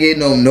job. I ain't getting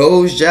no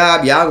nose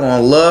job. Y'all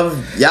gonna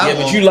love.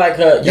 But you like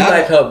her.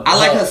 I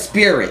like her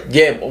spirit.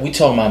 Yeah, but we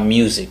talking about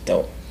music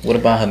though. What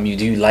about her music?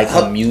 Do you like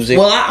her music?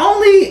 Well, I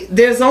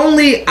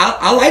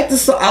like the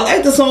song. I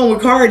like the song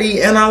with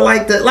Cardi, and I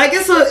like the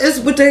it's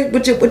what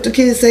the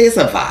kids say. It's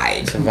a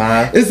vibe. It's a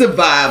vibe. It's a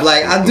vibe.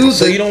 Like I do.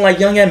 So you don't like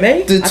Young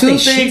M.A? The two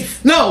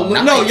things. No,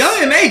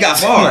 Young M.A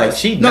got bars.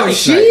 She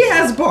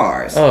has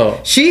bars.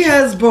 Oh, she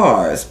has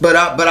bars. But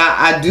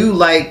I do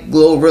like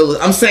Glorilla.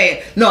 I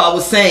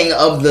was saying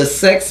of the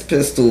Sex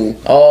Pistol.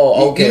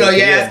 Oh, okay.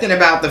 You're asking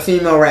about the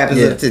female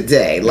rappers of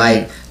today,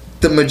 like.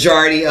 The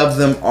majority of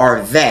them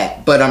are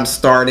that, but I'm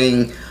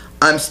starting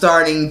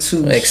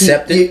to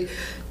accept it.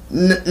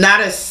 Not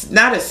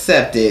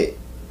accept it,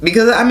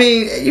 because I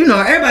mean,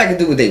 everybody can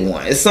do what they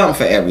want. It's something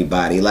for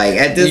everybody. Like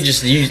at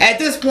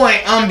this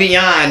point, I'm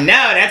beyond. No,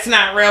 that's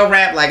not real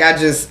rap. Like I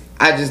just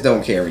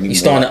don't care anymore. You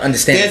starting to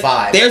understand the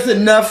vibe. There's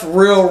enough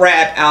real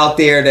rap out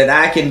there that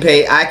I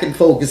can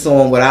focus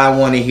on what I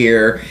want to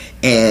hear,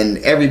 and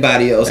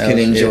everybody else can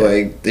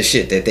enjoy the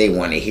shit that they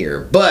want to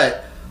hear.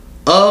 But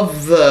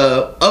of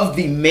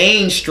the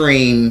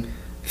mainstream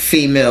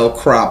female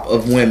crop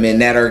of women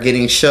that are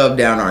getting shoved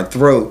down our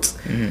throats,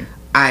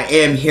 I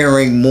am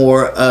hearing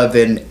more of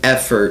an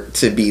effort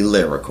to be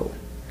lyrical.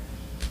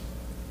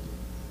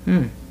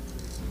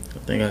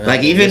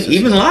 Like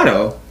even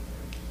Lotto.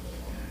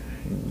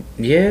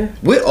 Yeah.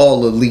 With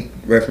all the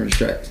leaked reference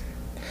tracks.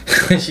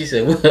 She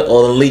said with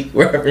all the leaked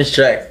reference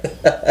tracks.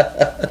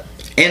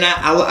 And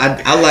I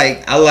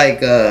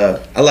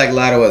like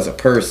Lotto as a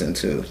person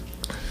too.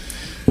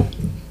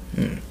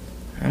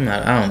 I'm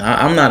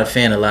not a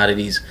fan of a lot of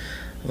these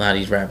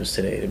rappers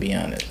today, to be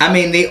honest. I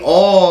mean, they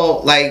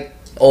all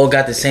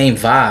got the same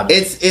vibe.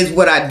 It's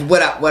what I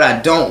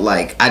don't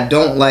like. I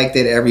don't like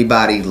that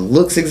everybody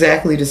looks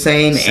exactly the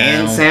same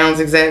and sounds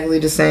exactly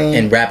the same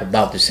and rap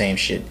about the same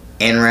shit.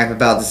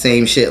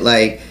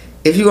 Like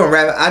if you gonna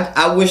rap,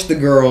 I wish the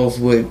girls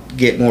would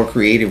get more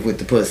creative with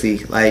the pussy.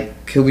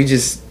 Like, could we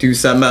just do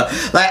something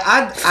else? Like,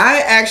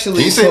 I actually.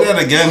 Can you say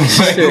that again?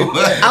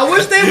 I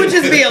wish they would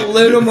just be a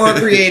little more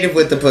creative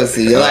with the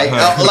pussy. Like,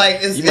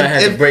 you might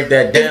have to break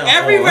that down.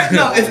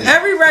 If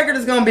every record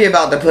is gonna be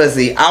about the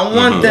pussy, I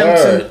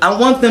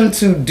want them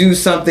to do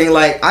something.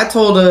 Like, I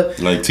told her,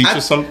 like, teach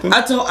her something.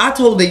 I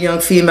told the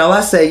young female,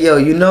 I said, yo,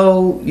 you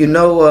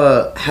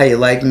know, How You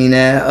Like Me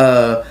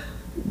Now,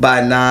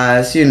 by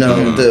Nas, you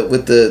know,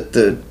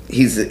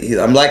 he's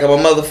I'm like, I'm a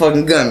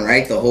motherfucking gun,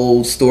 right? The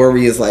whole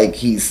story is like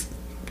he's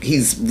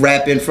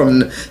rapping from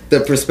the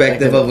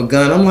perspective of a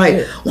gun. I'm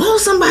like, why don't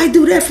somebody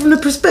do that from the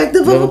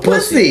perspective of a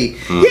pussy?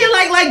 Yeah,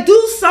 like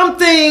do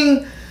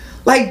something,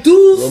 like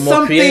do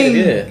something,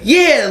 creative,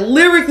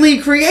 lyrically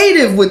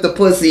creative with the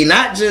pussy,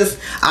 not just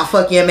I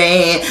fuck your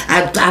man,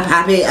 I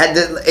pop it,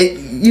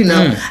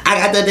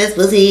 I got this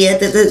pussy,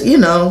 you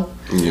know.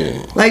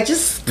 Yeah. Like,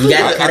 just you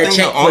gotta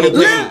check for the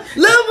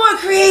little more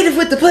creative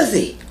with the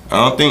pussy.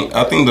 I think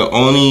the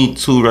only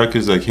two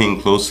records that came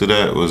close to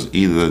that was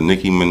either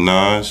Nicki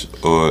Minaj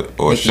or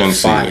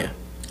Shenseea.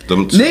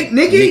 Them two.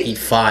 Nicki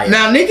fire.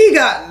 Now Nicki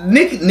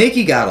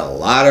got a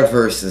lot of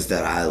verses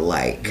that I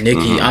like.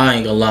 Nicki, I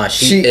ain't gonna lie,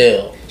 she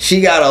ill. She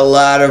got a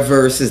lot of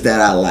verses that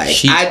I like.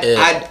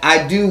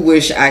 I do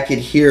wish I could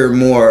hear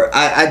more.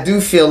 I do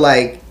feel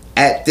like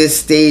at this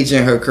stage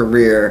in her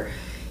career,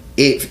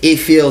 it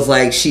feels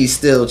like she's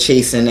still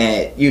chasing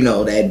that, you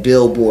know, that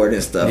Billboard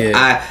and stuff.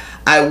 Yeah.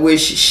 I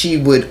wish she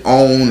would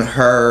own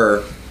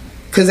her,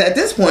 because at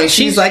this point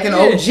she's like an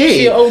OG.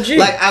 She an OG.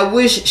 Like, I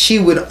wish she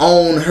would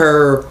own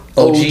her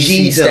OG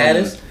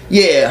status.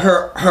 Yeah,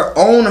 her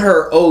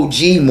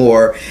OG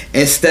more,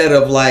 instead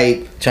of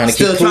like trying to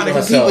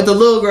compete with the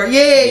little girl.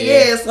 Yeah,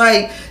 it's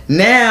like,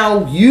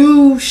 now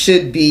you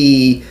should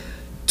be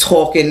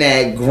talking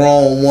that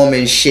grown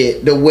woman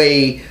shit the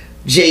way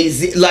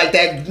Jay-Z, like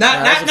that,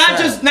 not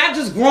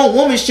just grown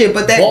woman shit,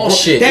 but that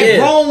bullshit,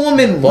 grown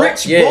woman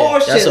rich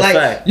bullshit.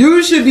 Like,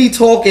 you should be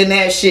talking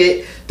that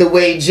shit the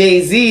way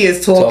Jay-Z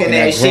is talking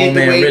that shit,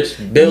 the way rich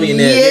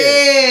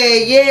billionaire.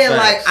 Yeah.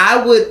 Like,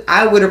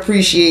 I would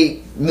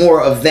appreciate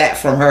more of that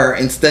from her,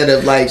 instead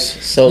of like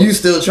you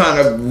still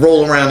trying to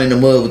roll around in the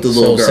mud with the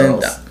little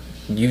girls.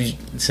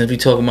 Since we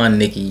talking about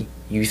Nicki,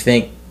 you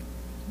think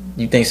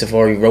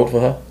Safari wrote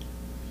for her?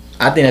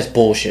 I think that's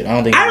bullshit. I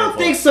don't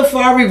think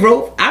Safari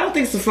wrote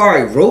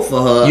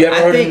for her. You ever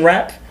heard him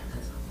rap?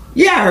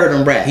 Yeah, I heard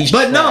him rap.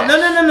 But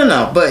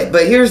no.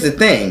 But here's the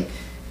thing.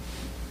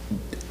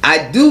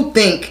 I do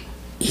think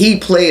he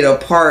played a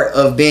part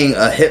of being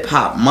a hip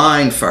hop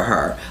mind for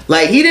her.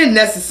 Like, he didn't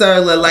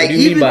necessarily like. What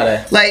do you mean by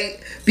that?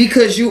 Like,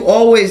 because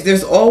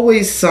there's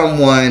always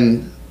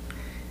someone.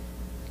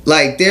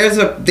 Like, there's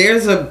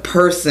a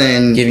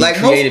person giving like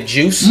creative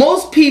juice.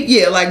 Most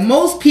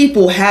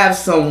people have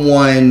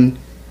someone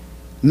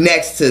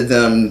next to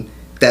them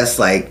that's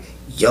like,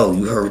 yo,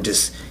 you heard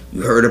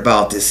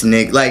about this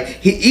nigga. Like,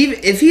 even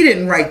if he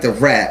didn't write the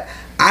rap,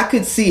 I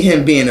could see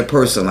him being a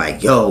person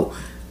like, yo,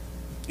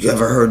 you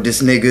ever heard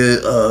this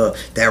nigga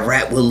that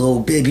rap with Lil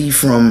Bibby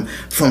from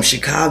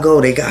Chicago?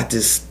 They got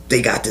this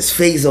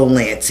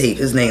Phazoland tape.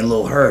 His name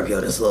Lil Herb.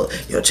 Yo,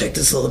 check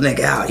this little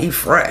nigga out. He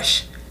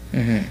fresh.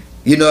 Mm-hmm.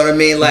 You know what I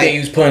mean? Like, you think he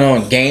was putting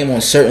on game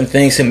on certain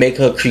things to make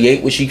her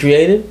create what she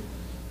created?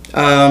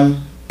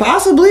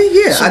 Possibly,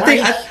 yeah. So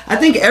I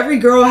think every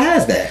girl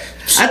has that.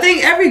 I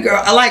think every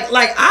girl, like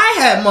I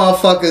had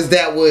motherfuckers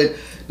that would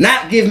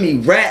not give me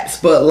raps,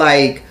 but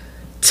like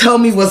tell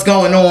me what's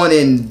going on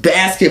in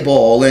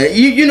basketball, and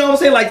you know what I'm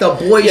saying, like the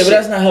boy. Yeah, but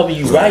that's not helping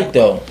you write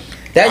though.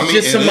 That's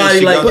just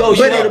somebody like, yo,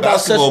 you heard about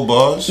basketball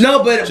bars.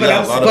 No, but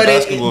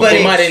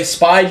it might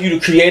inspire you to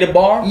create a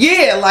bar.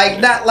 Yeah,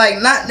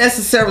 not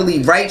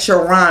necessarily write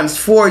your rhymes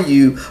for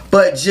you,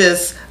 but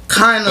just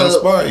kind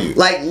of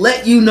like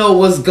let you know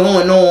what's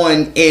going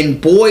on in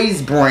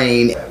boys'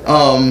 brain.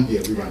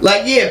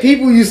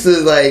 People used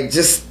to like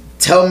just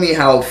tell me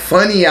how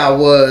funny I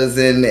was,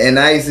 and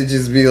I used to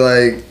just be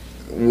like,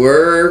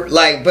 word,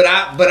 like, but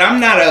I'm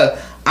not a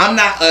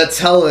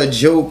tell a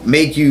joke,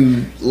 make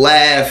you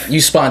laugh. You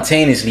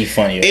spontaneously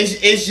funny.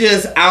 It's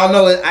just, I don't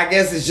know, I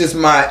guess it's just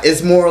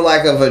it's more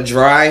like of a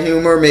dry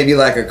humor, maybe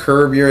like a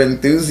Curb Your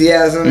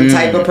Enthusiasm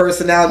type of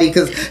personality,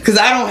 because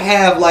I don't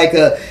have like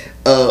a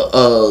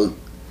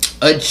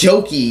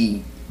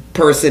jokey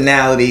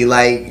personality,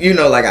 like, you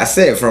know, like I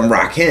said, from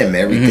Rakim,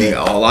 everything,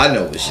 all I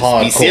know is just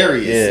hardcore, be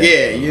serious.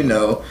 Yeah, you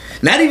know,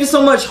 not even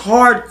so much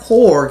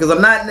hardcore, because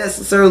I'm not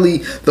necessarily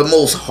the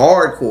most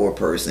hardcore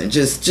person,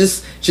 just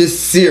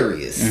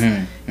serious.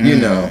 You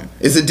know,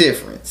 it's a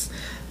difference.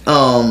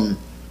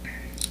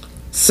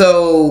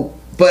 So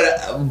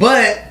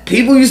but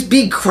people used to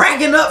be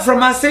cracking up from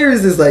my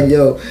seriousness, like,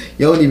 yo,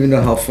 you don't even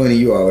know how funny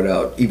you are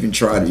without even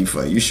trying to be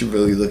funny. You should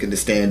really look into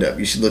stand up.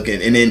 You should look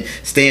at, and then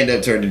stand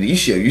up turned into you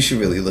should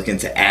really look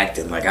into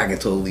acting. Like, I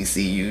could totally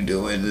see you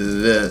doing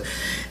this.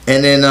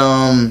 And then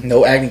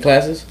no acting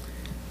classes.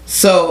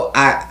 So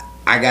I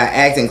got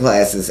acting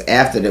classes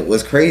after that.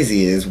 What's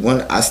crazy is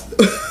when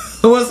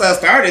once I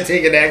started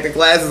taking acting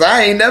classes,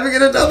 I ain't never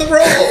get another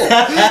role.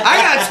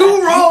 I got 2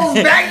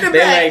 roles back to back.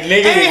 They're like,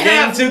 nigga, you're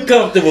getting too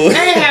comfortable.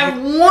 I ain't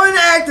have 1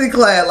 acting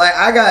class. Like,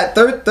 I got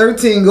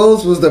 13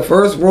 Ghosts was the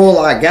first role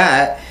I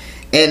got,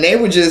 and they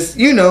were just,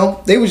 you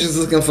know, they was just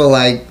looking for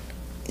like.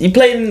 You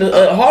played in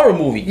a horror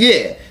movie.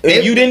 Yeah.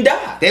 And you didn't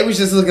die. They was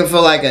just looking for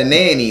like a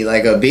nanny,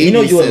 like a baby. You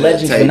know you're a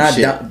legend for not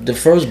shit. the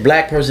first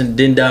black person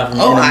didn't die from.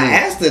 Oh, I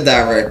asked the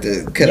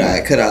director, could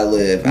I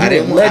live? You're I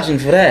didn't a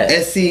legend for that.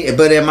 And see,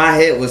 but in my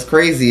head, what's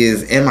crazy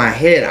is in my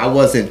head, I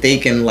wasn't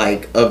thinking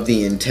like of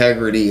the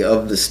integrity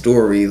of the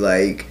story.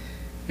 Like,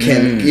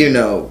 can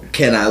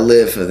I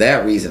live for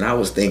that reason? I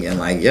was thinking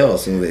like, yo,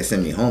 as soon as they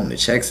send me home, the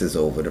checks is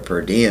over, the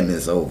per diem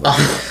is over.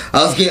 I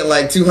was getting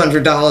like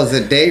 $200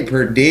 a day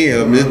per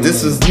diem.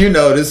 This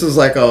was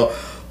like a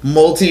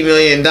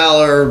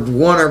multi-million-dollar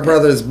Warner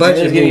Brothers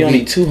budget They give you movie.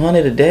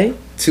 only $200 a day.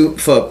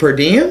 For per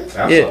diem?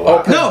 That's Yeah. a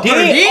lot. No,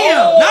 per diem.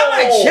 Not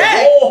like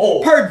check.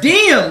 Per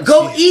diem.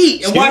 Go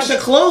eat and wash your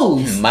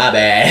clothes. My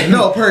bad.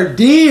 No, per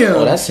diem.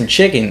 Oh, that's some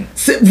chicken.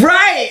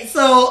 Right.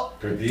 So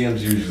Per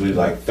diem's usually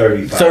like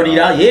 $35.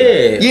 $30.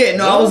 Yeah. yeah,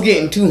 no, I was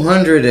getting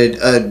 $200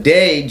 a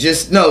day.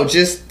 Just to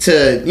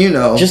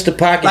Just the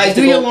pocket. like just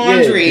do to your go-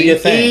 laundry, yeah, do your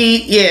thing.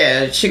 eat.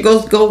 Yeah, shit.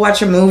 Go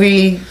watch a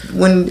movie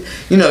when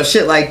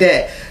shit like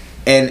that.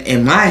 And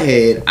in my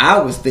head, I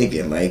was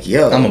thinking like,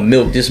 yo, I'ma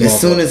milk this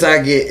as soon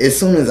motherfucker. as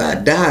soon as I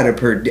die,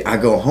 I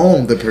go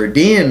home. The per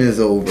diem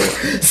is over.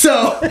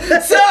 So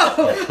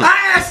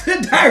I asked the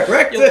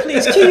director,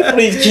 Yo,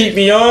 please keep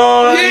me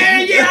on.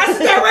 yeah. I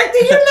said, director,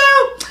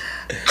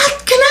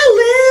 can I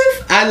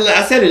live?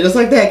 I said it just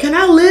like that. Can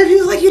I live? He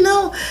was like,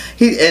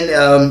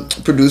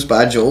 produced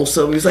by Joel.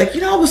 So he was like,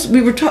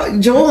 we were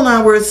talking. Joel and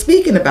I were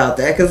speaking about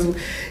that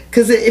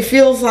because it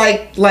feels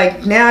like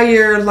now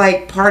you're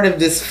like part of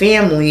this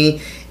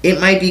family. It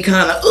might be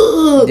kind of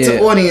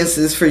to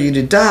audiences for you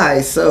to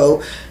die.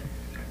 So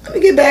let me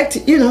get back to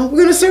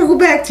we're gonna circle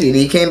back to you. And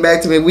he came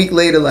back to me a week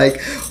later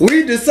like,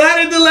 we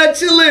decided to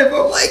let you live.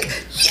 I'm like,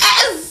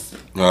 yes.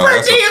 No,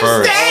 that's a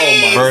first.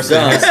 First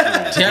in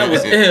history. That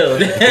was ill.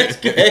 That's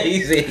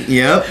crazy.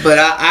 Yep, but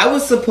I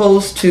was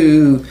supposed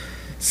to.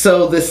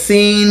 So the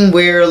scene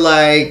where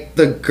like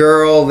the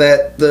girl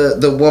that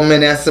the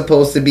woman that's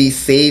supposed to be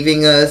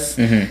saving us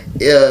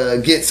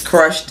gets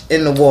crushed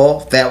in the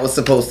wall, that was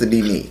supposed to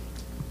be me.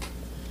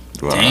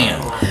 Wow.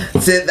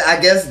 Damn. So I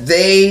guess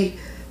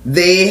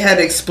they had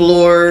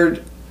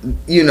explored.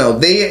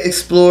 They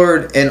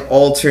explored an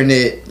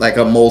alternate, like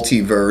a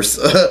multiverse,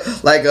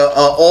 like a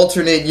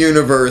alternate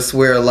universe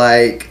where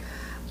like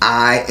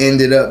I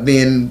ended up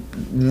being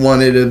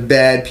one of the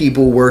bad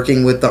people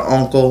working with the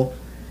uncle.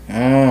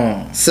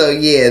 Oh. So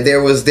yeah,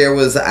 there was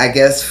I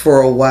guess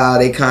for a while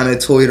they kind of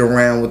toyed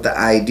around with the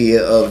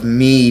idea of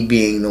me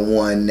being the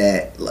one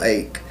that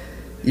like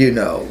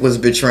was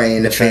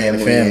betraying the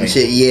family and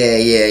shit.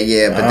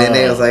 Yeah. But then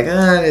they was like,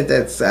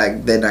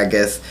 then I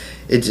guess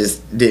it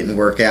just didn't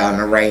work out in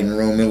the writing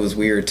room. It was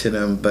weird to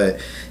them. But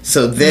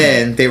so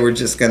then they were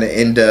just gonna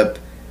end up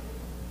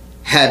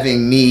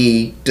having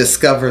me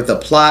discover the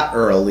plot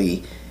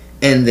early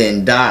and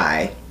then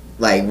die.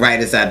 Like right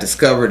as I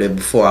discovered it,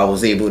 before I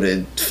was able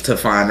to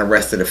find the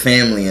rest of the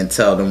family and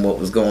tell them what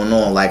was going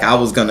on. Like I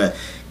was gonna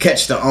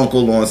catch the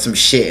uncle on some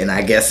shit, and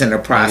I guess in the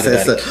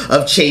process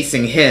of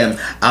chasing him,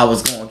 I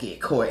was gonna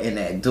get caught in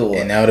that door.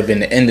 And that would have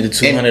been the end of the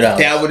 $200.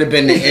 That would have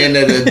been the end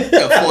of the 14.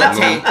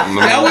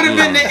 That would have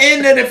been the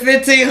end of the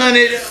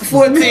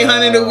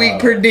 $1,400 a week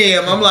per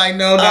diem. I'm like,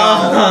 no, dog.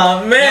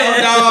 Oh man.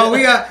 No, dog.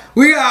 We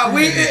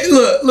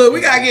look.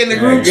 We gotta get in the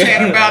group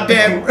chat about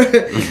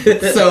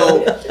that.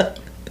 So.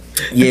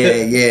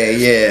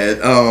 Yeah.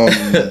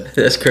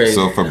 That's crazy.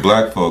 So for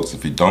black folks,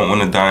 if you don't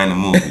want to die in the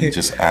movie,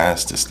 just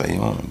ask to stay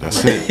on.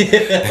 That's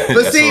it.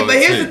 But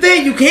here's the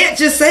thing: you can't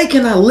just say,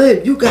 "Can I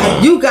live?" You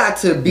got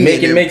to be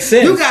make it make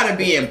sense. You got to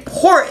be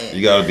important.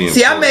 You got to be.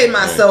 See, I made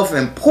myself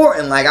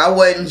important. Like I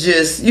wasn't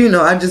just,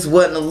 I just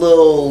wasn't a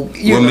little.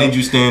 What made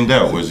you stand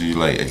out? Was you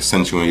like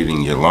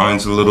accentuating your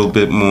lines a little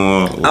bit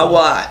more?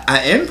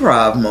 I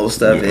improv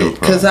most of it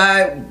because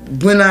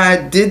when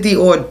I did the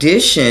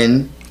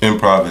audition.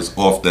 Improv is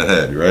off the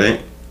head, right?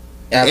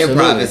 Absolutely.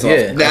 Improv is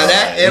off. Now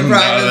that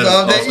improv is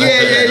off the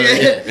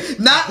yeah.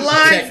 Not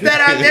lines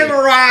that I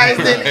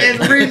memorized and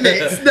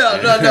remixed.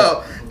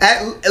 No.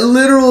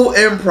 Literal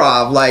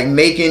improv, like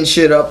making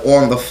shit up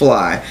on the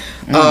fly.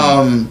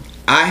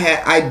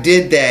 I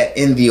did that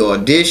in the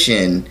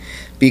audition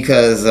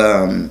because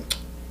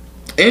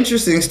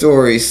interesting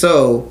story.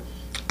 So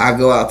I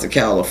go out to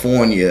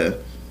California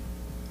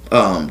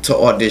to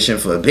audition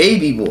for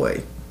Baby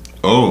Boy.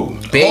 Oh,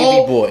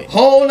 Baby Boy.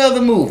 Whole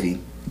nother movie.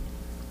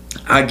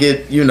 I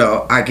get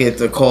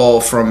the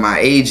call from my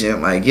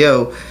agent like,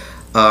 yo,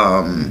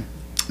 not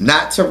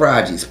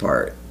Taraji's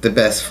part, the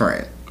best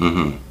friend.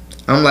 Mm-hmm.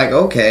 I'm like,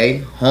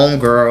 okay,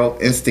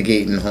 homegirl,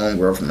 instigating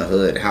homegirl from the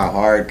hood. How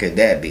hard could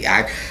that be?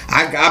 I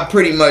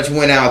pretty much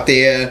went out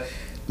there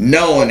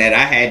knowing that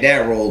I had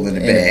that role in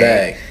the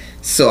bag.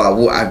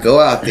 So I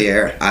go out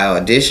there, I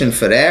audition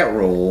for that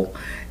role,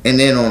 And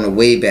then on the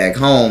way back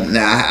home,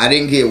 now I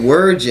didn't get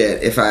word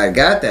yet if I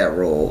got that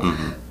role,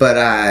 but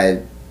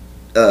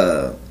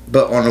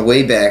but on the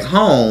way back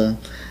home,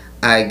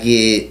 I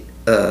get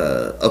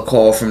a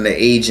call from the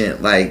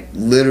agent, like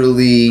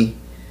literally,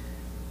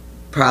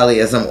 probably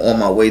as I'm on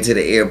my way to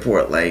the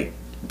airport, like,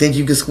 think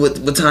you could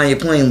what time your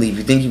plane leave?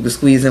 You think you could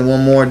squeeze in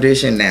one more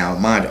audition? Now,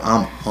 mind you,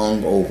 I'm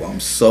hungover. I'm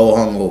so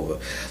hungover.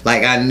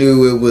 Like, I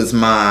knew it was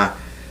my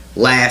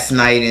last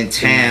night in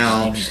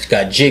town. You just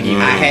got jiggy.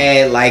 I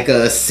had like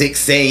a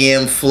 6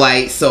 a.m.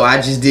 flight, so I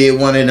just did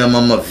one of them.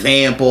 I'm a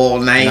vamp all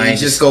night and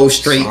just go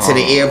straight to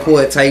the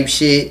airport type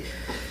shit.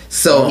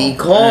 So he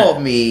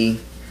called me.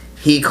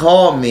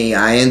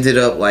 I ended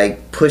up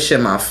like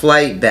pushing my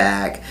flight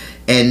back,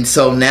 and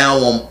so now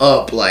I'm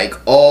up like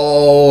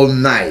all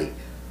night.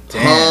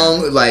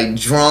 Hung, like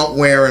drunk,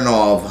 wearing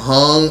off,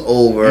 hung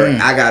over.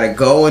 I gotta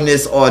go in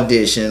this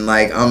audition.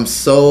 Like, I'm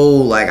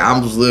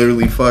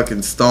literally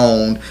fucking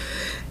stoned.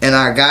 And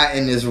I got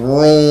in this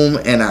room,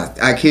 and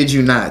I kid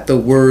you not, the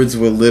words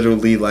were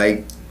literally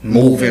like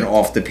moving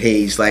off the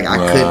page. Like,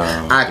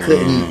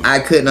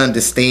 I couldn't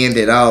understand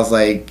it. I was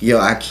like, yo,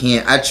 I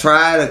can't. I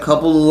tried a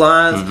couple of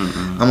lines.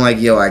 I'm like,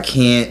 yo, I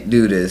can't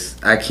do this.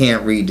 I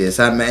can't read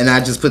this. And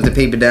I just put the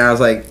paper down. I was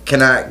like,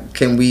 can I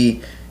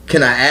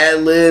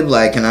ad lib?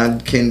 Like, I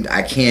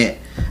can't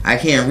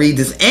read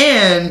this.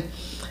 And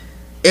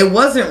it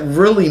wasn't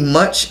really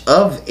much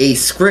of a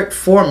script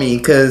for me,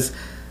 because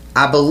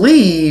I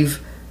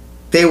believe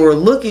they were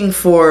looking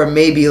for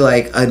maybe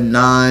like a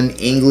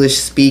non-English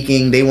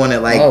speaking. They wanted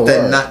like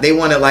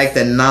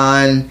the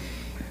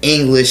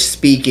non-English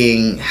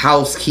speaking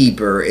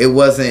housekeeper. It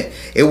wasn't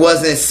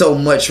so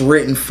much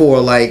written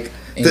for like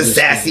English, the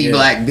sassy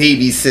black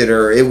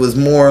babysitter. It was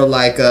more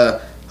like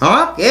a,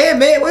 huh? Yeah,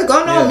 man, what's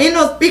going on? Me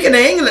no speaking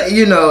English.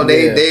 You know,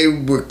 they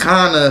were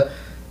kind of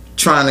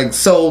trying to,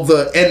 so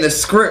the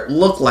script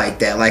looked like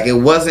that. Like, it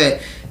wasn't,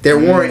 there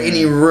weren't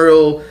any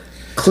real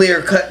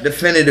clear-cut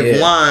definitive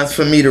lines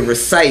for me to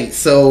recite.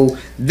 So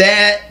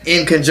that,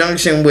 in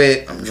conjunction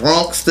with I'm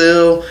drunk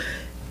still,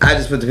 I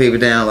just put the paper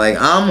down like,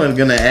 I'm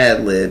gonna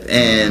ad lib.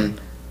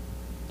 And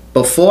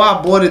before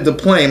I boarded the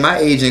plane, my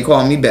agent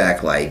called me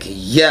back like,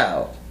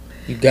 yo,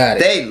 you got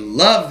it. They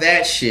love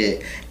that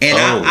shit. And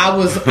I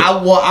was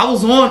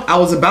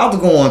about to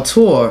go on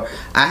tour.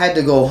 I had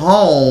to go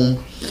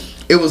home.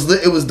 It was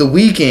the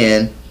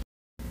weekend,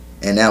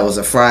 and that was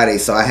a Friday,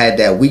 so I had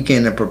that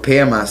weekend to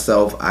prepare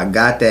myself. I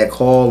got that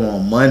call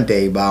on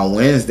Monday. By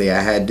Wednesday,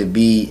 I had to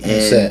be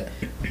in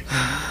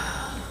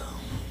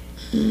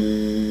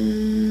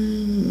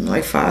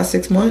like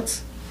 5-6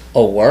 months.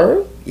 Oh,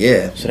 word?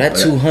 Yeah. So that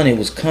 200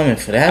 was coming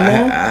for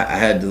that long? I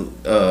had to.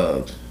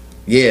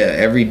 Yeah,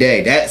 every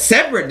day. That's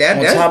separate.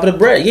 That's top of the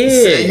bread.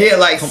 Yeah,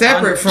 like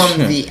separate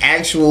from the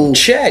actual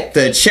check.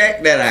 The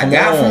check that I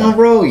got from the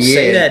road. Yeah,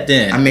 say that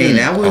then. I mean,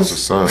 that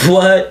was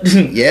what?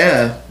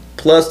 Yeah,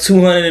 plus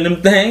 200 of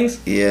them things.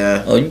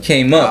 Yeah. Oh, you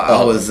came up.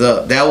 I was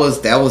up. That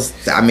was.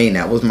 I mean,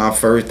 that was my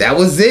first. That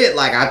was it.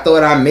 Like, I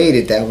thought I made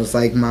it. That was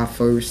like my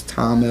first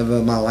time ever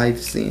in my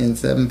life seeing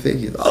 7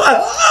 figures.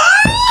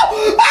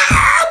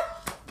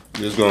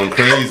 Just going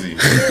crazy.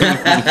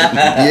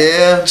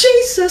 Yeah.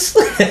 Jesus.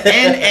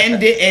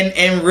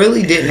 and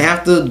really didn't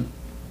have to.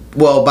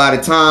 Well, by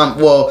the time,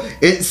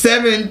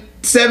 seven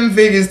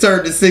figures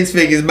turned to 6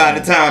 figures by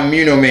the time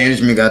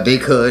management got they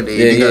could.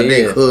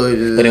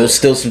 But it was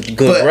still some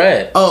good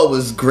bread. Oh, it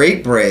was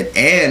great bread,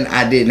 and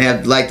I didn't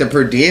have, like, the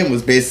per diem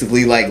was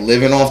basically like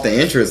living off the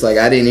interest. Like,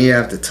 I didn't even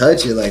have to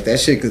touch it. Like, that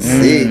shit could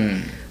sit.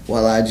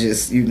 Well, I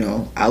just,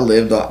 I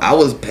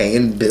was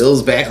paying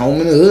bills back home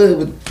in the hood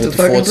with the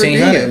fucking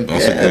 $1,400.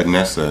 That's a good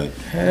nest egg.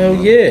 Hell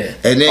yeah.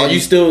 And then, do you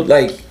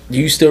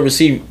still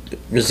receive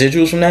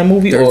residuals from that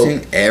movie?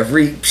 13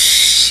 every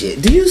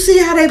shit. Do you see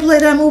how they play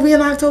that movie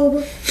in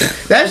October?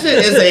 That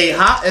shit is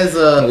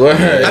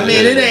word. I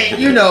mean, it ain't,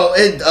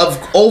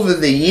 over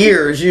the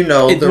years, the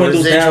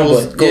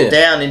residuals go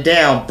down and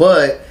down,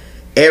 but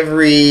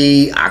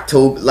every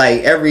October, like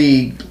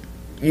every,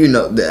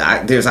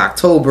 there's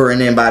October, and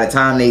then by the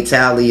time they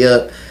tally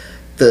up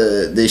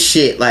the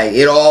shit, like,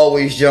 it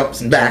always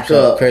jumps back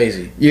up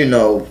crazy.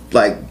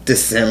 Like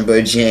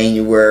December,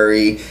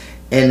 January,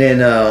 and then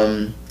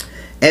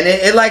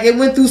it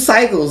went through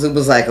cycles. It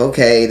was like,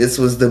 okay, this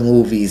was the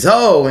movies,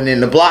 and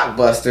then the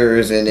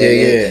blockbusters, and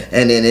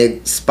then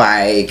it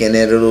spike, and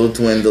then it'll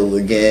dwindle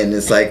again.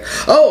 It's like,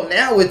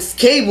 now it's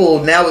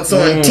cable, now it's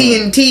on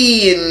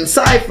TNT and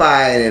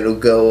Sci-Fi, and it'll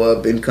go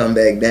up and come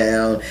back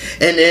down,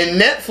 and then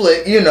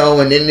Netflix,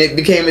 and then it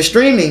became a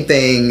streaming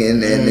thing,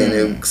 and then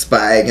it'll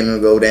spike and it'll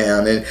go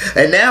down, and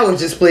now it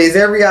just plays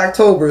every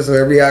October. So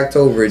every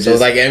October, it's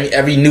like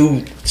every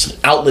new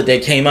outlet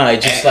that came out,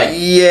 it just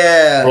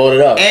brought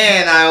it up.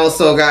 And I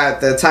also got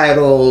the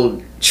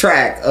title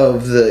track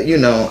of the,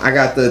 I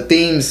got the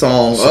theme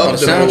song of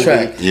the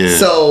soundtrack. Movie. Yeah.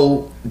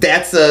 So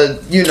that's now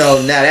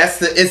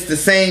it's the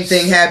same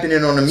thing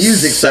happening on the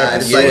music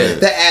side. It's like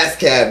the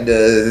ASCAP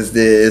does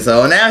this.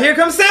 So now here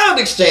comes Sound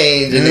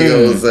Exchange, and it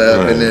goes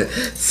up, and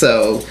it's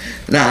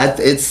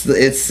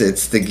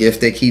the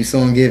gift that keeps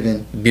on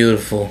giving.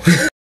 Beautiful.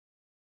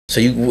 So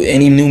you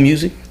any new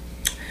music?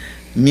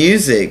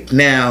 Music.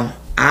 Now,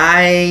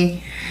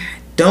 I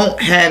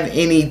don't have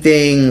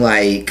anything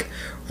like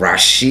I'm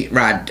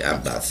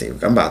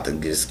about to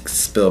just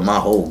spill my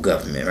whole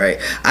government, right?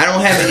 I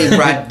don't have any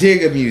Rah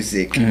Digga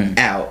music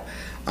out.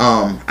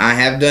 I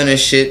have done a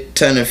shit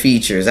ton of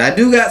features. I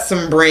do got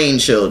some brain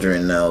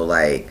children though.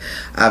 Like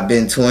I've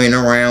been toying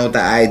around with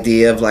the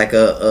idea of like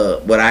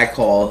a what I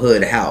call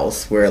hood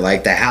house, where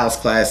like the house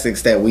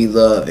classics that we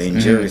love in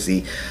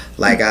Jersey.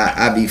 Like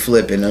I be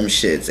flipping them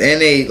shits,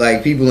 and they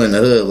like people in the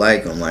hood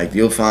like them. Like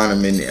you'll find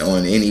them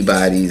on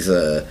anybody's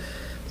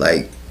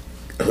like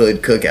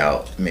hood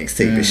cookout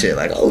mixtape and shit.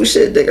 Like, oh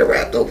shit, nigga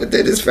rapped over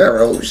to this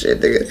Pharaoh. Oh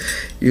shit, nigga.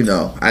 You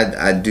know,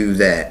 I do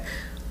that.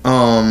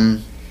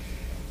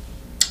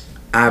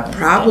 I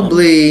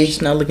probably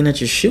Just not looking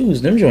at your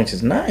shoes. Them joints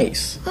is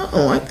nice.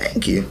 Oh, I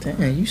thank you.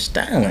 Damn, you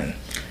styling.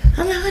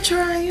 I mean, I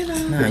try, you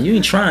know. Nah, you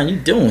ain't trying. You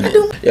doing it.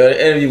 do. Yo,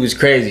 the interview was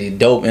crazy.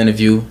 Dope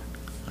interview.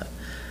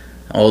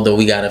 Although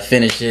we gotta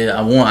finish it,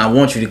 I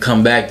want you to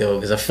come back though,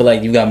 because I feel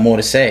like you got more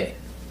to say.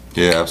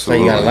 Yeah,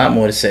 absolutely. Like you got a lot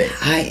more to say.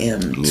 I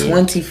am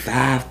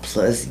 25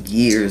 plus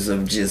years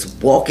of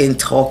just walking,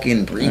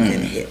 talking,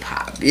 breathing hip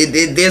hop.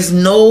 There's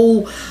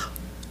no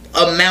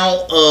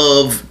amount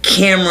of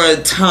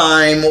camera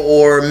time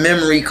or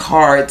memory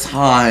card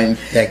time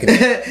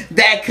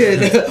that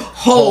could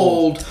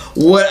hold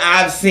what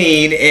I've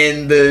seen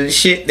and the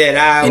shit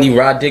that Any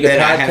Rah Digga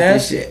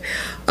podcast?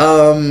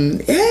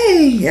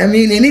 Hey, I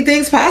mean,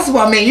 anything's possible.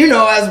 I mean, you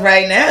know, as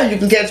right now, you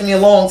can catch me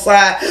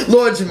alongside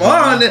Lord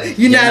Jamar on the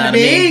You Know What I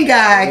Mean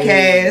Guy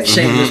cast.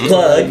 Shameless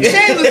plug.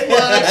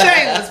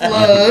 Shameless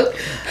plug.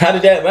 How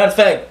did that, matter of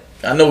fact,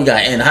 I know we got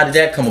to end. How did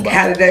that come about?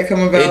 How did that come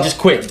about? Yeah, just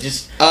quick. We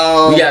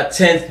got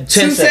 10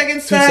 2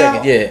 seconds. 2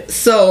 seconds, yeah.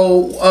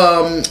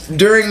 So,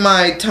 during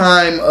my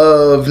time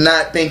of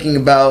not thinking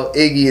about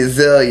Iggy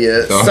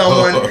Azalea,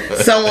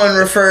 someone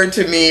referred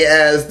to me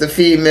as the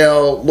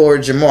female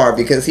Lord Jamar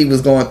because he was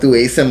going through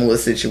a similar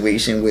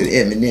situation with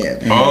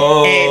Eminem.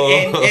 Oh.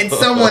 And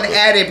someone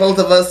added both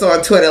of us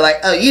on Twitter like,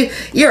 oh,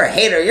 you're a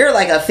hater. You're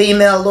like a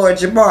female Lord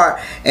Jamar.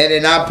 And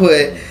then I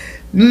put,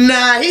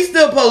 nah, he's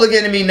still Public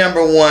Enemy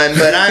 #1,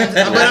 but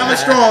I'm a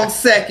strong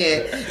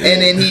second.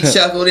 And then he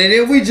chuckled, and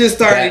then we just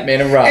started,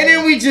 Batman and Robin. and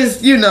then we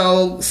just, you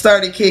know,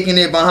 started kicking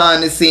it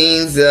behind the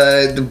scenes.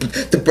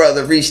 The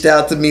brother reached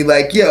out to me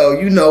like, yo,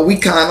 you know, we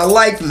kind of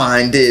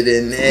like-minded,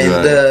 and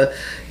right.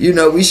 You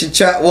know, we should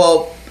try.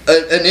 Well,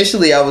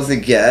 initially I was a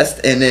guest,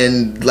 and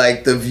then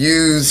like the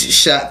views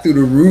shot through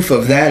the roof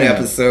of that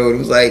episode. It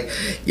was like,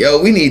 yo,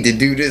 we need to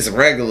do this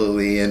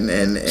regularly, and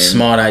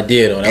Smart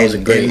idea though. That was a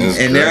great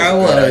and there I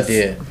was.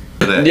 idea.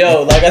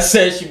 Yo, like I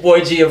said, it's your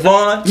boy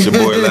Giovanni. It's your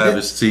boy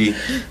Lavish T.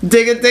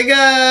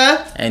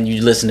 Digga. And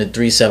you listen to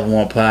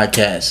 371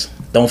 Podcast.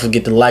 Don't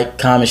forget to like,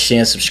 comment, share,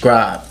 and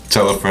subscribe.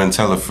 Tell a friend,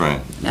 tell a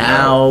friend.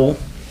 Now.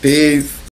 Peace.